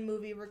fun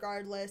movie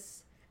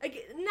regardless.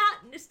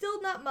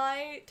 Still not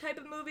my type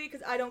of movie,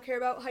 because I don't care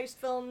about heist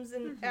films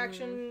and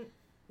action,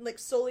 like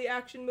solely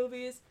action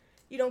movies.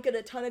 You don't get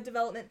a ton of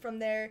development from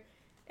there.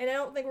 And I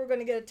don't think we're going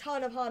to get a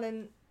ton of Han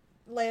and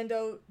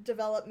Lando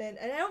development.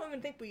 And I don't even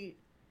think we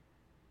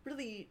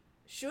really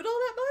should all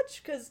that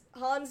much, because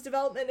Han's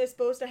development is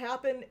supposed to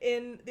happen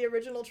in the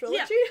original trilogy.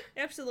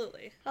 Yeah,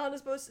 absolutely. Han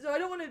is supposed to, so I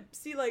don't want to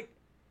see, like,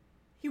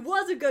 he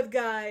was a good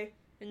guy.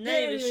 And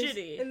then he was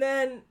shitty. And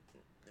then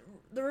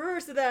the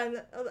reverse of that,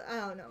 and I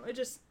don't know.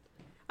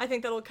 I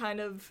think that'll kind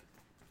of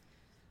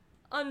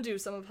undo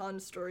some of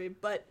Han's story,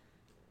 but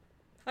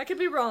I could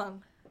be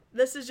wrong.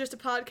 This is just a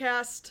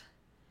podcast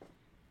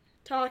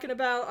talking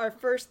about our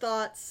first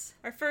thoughts.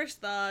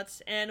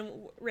 And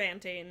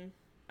ranting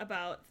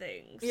about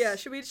things. Yeah,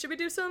 should we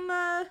do some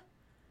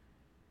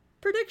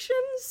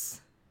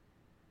predictions?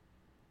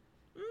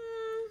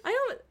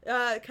 I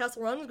don't.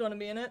 Castle Run is going to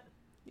be in it.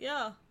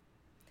 Yeah.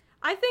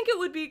 I think it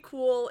would be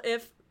cool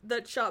if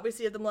the shot we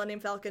see of the Millennium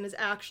Falcon is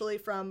actually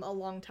from a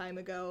long time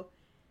ago,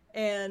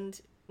 and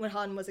when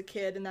Han was a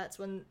kid, and that's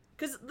when,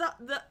 because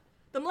the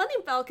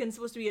Millennium Falcon is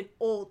supposed to be an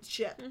old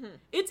ship. Mm-hmm.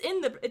 It's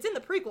in the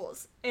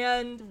prequels,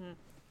 and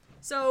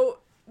so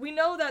we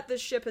know that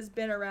this ship has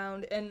been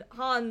around, and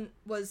Han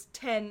was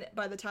 10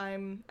 by the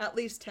time, at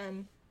least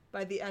 10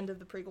 by the end of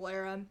the prequel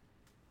era.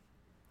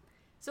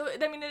 So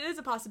I mean, it is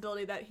a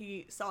possibility that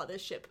he saw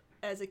this ship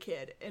as a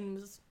kid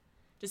and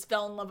just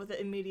fell in love with it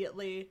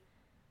immediately,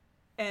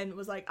 and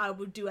was like, I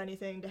would do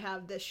anything to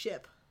have this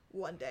ship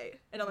one day.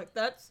 And I'm like,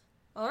 that's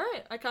all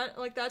right. I kind of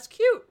like, that's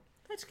cute.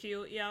 That's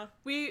cute, yeah.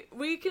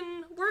 We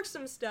can work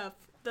some stuff.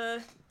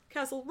 The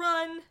Castle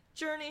Run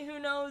journey, who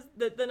knows?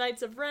 The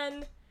Knights of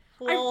Ren.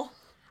 Well,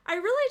 I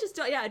really just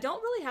don't. Yeah, I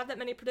don't really have that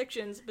many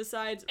predictions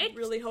besides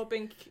really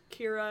hoping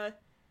Kira.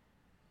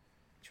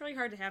 it's really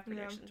hard to have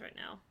predictions right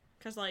now.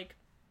 Because, like,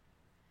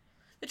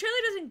 the trailer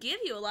doesn't give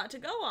you a lot to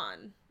go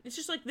on. It's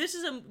just like, this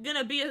is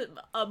gonna be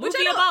a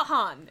movie about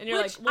Han. And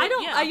you're Which like,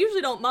 well, I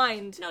usually don't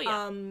mind. No,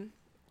 yeah.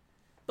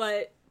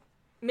 But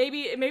maybe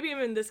even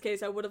in this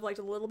case, I would have liked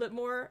a little bit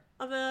more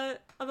of a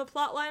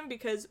plot line,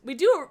 because we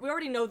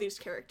already know these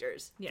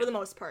characters for the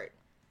most part.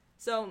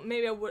 So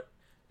maybe I would,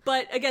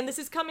 but again, this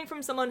is coming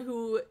from someone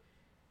who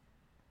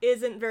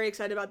isn't very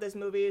excited about this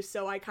movie,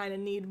 so I kind of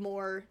need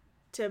more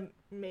to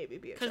maybe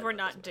be excited. Because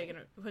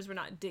we're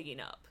not digging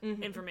up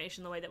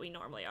information the way that we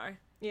normally are.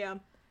 Yeah.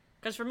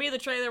 Because for me, the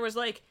trailer was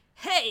like,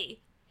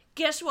 hey,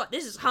 guess what?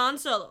 This is Han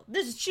Solo.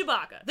 This is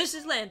Chewbacca. This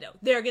is Lando.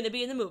 They're gonna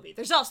be in the movie.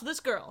 There's also this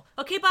girl.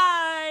 Okay,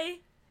 bye!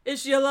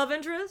 Is she a love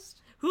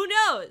interest? Who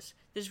knows?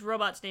 This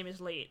robot's name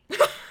is Leet.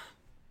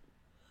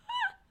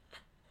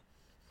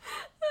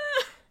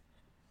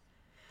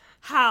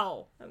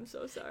 How? I'm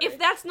so sorry. If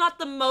that's not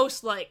the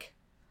most, like,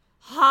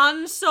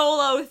 Han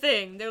Solo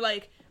thing, they're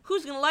like,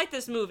 who's gonna like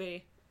this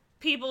movie?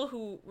 People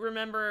who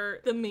remember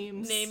the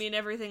memes. naming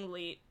everything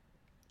Leet.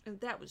 And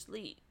that was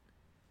Leet.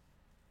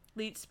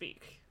 Leet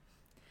speak.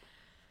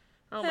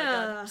 Oh my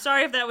god.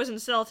 Sorry if that was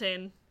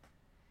insulting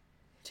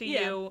to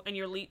you and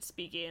your Leet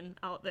speaking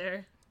out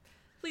there.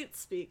 Leet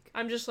speak.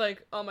 I'm just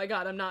like, oh my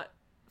god, I'm not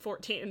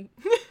 14.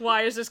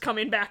 Why is this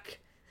coming back?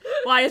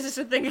 Why is this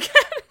a thing again?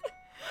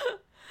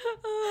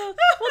 Well,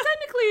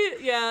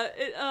 technically,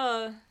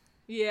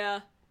 yeah.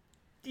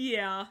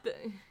 Yeah.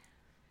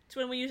 It's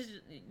when we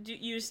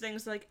use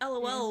things like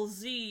LOL,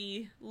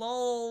 Z,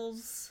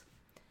 LOLs,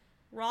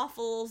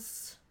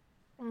 Raffles,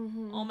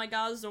 oh my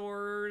god,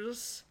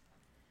 Zors,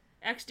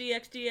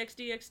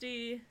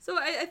 XD. So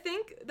I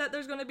think that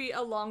there's going to be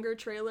a longer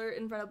trailer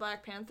in front of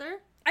Black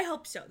Panther. I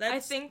hope so. I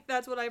think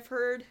that's what I've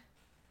heard.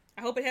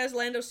 I hope it has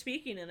Lando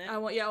speaking in it. I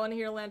want to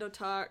hear Lando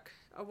talk.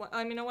 I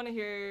want to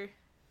hear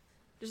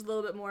just a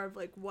little bit more of,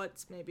 like,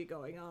 what's maybe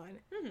going on.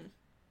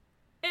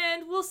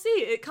 And we'll see.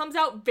 It comes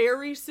out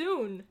very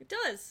soon. It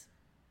does.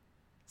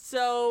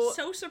 So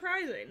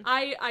surprising.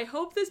 I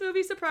hope this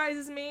movie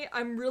surprises me.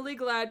 I'm really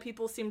glad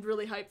people seemed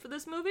really hyped for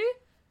this movie,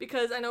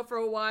 because I know for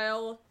a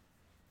while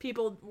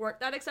people weren't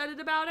that excited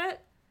about it.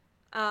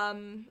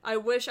 I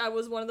wish I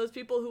was one of those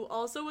people who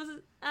also was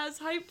as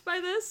hyped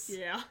by this.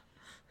 Yeah.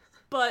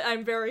 But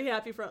I'm very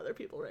happy for other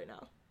people right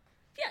now.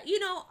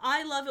 Yeah,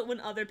 I love it when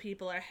other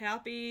people are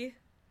happy.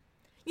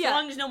 Yeah. As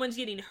long as no one's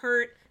getting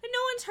hurt. And no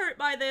one's hurt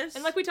by this.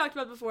 And like we talked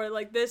about before,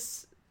 like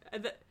this...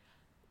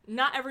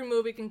 not every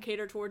movie can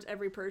cater towards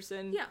every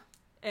person. Yeah.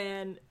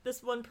 And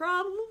this one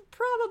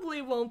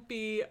probably won't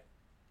be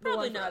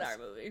probably not our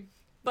movie.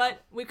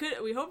 But we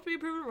hope to be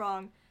proven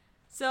wrong.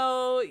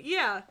 So,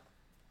 yeah.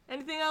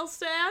 Anything else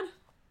to add?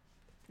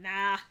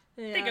 Nah.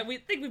 Yeah. We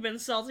think we've been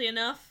salty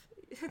enough.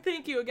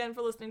 Thank you again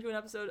for listening to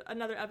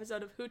another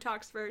episode of Who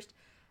Talks First.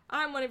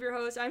 I'm one of your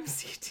hosts. I'm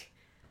CT.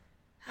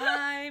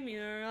 I'm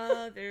your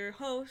other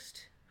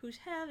host who's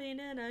having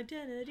an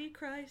identity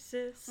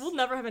crisis. We'll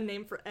never have a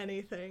name for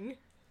anything.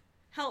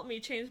 Help me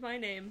change my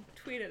name.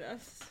 Tweet at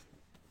us.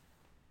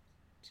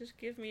 Just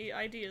give me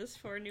ideas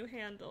for a new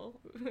handle,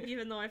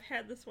 even though I've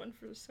had this one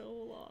for so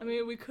long. I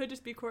mean, we could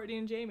just be Courtney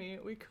and Jamie.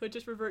 We could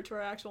just revert to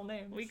our actual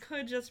names. We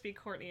could just be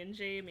Courtney and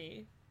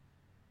Jamie.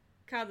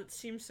 God, that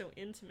seems so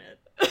intimate.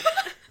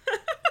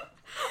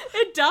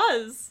 It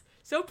does.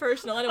 So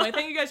personal. Anyway,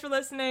 thank you guys for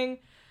listening,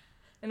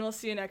 and we'll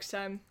see you next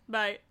time.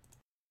 Bye.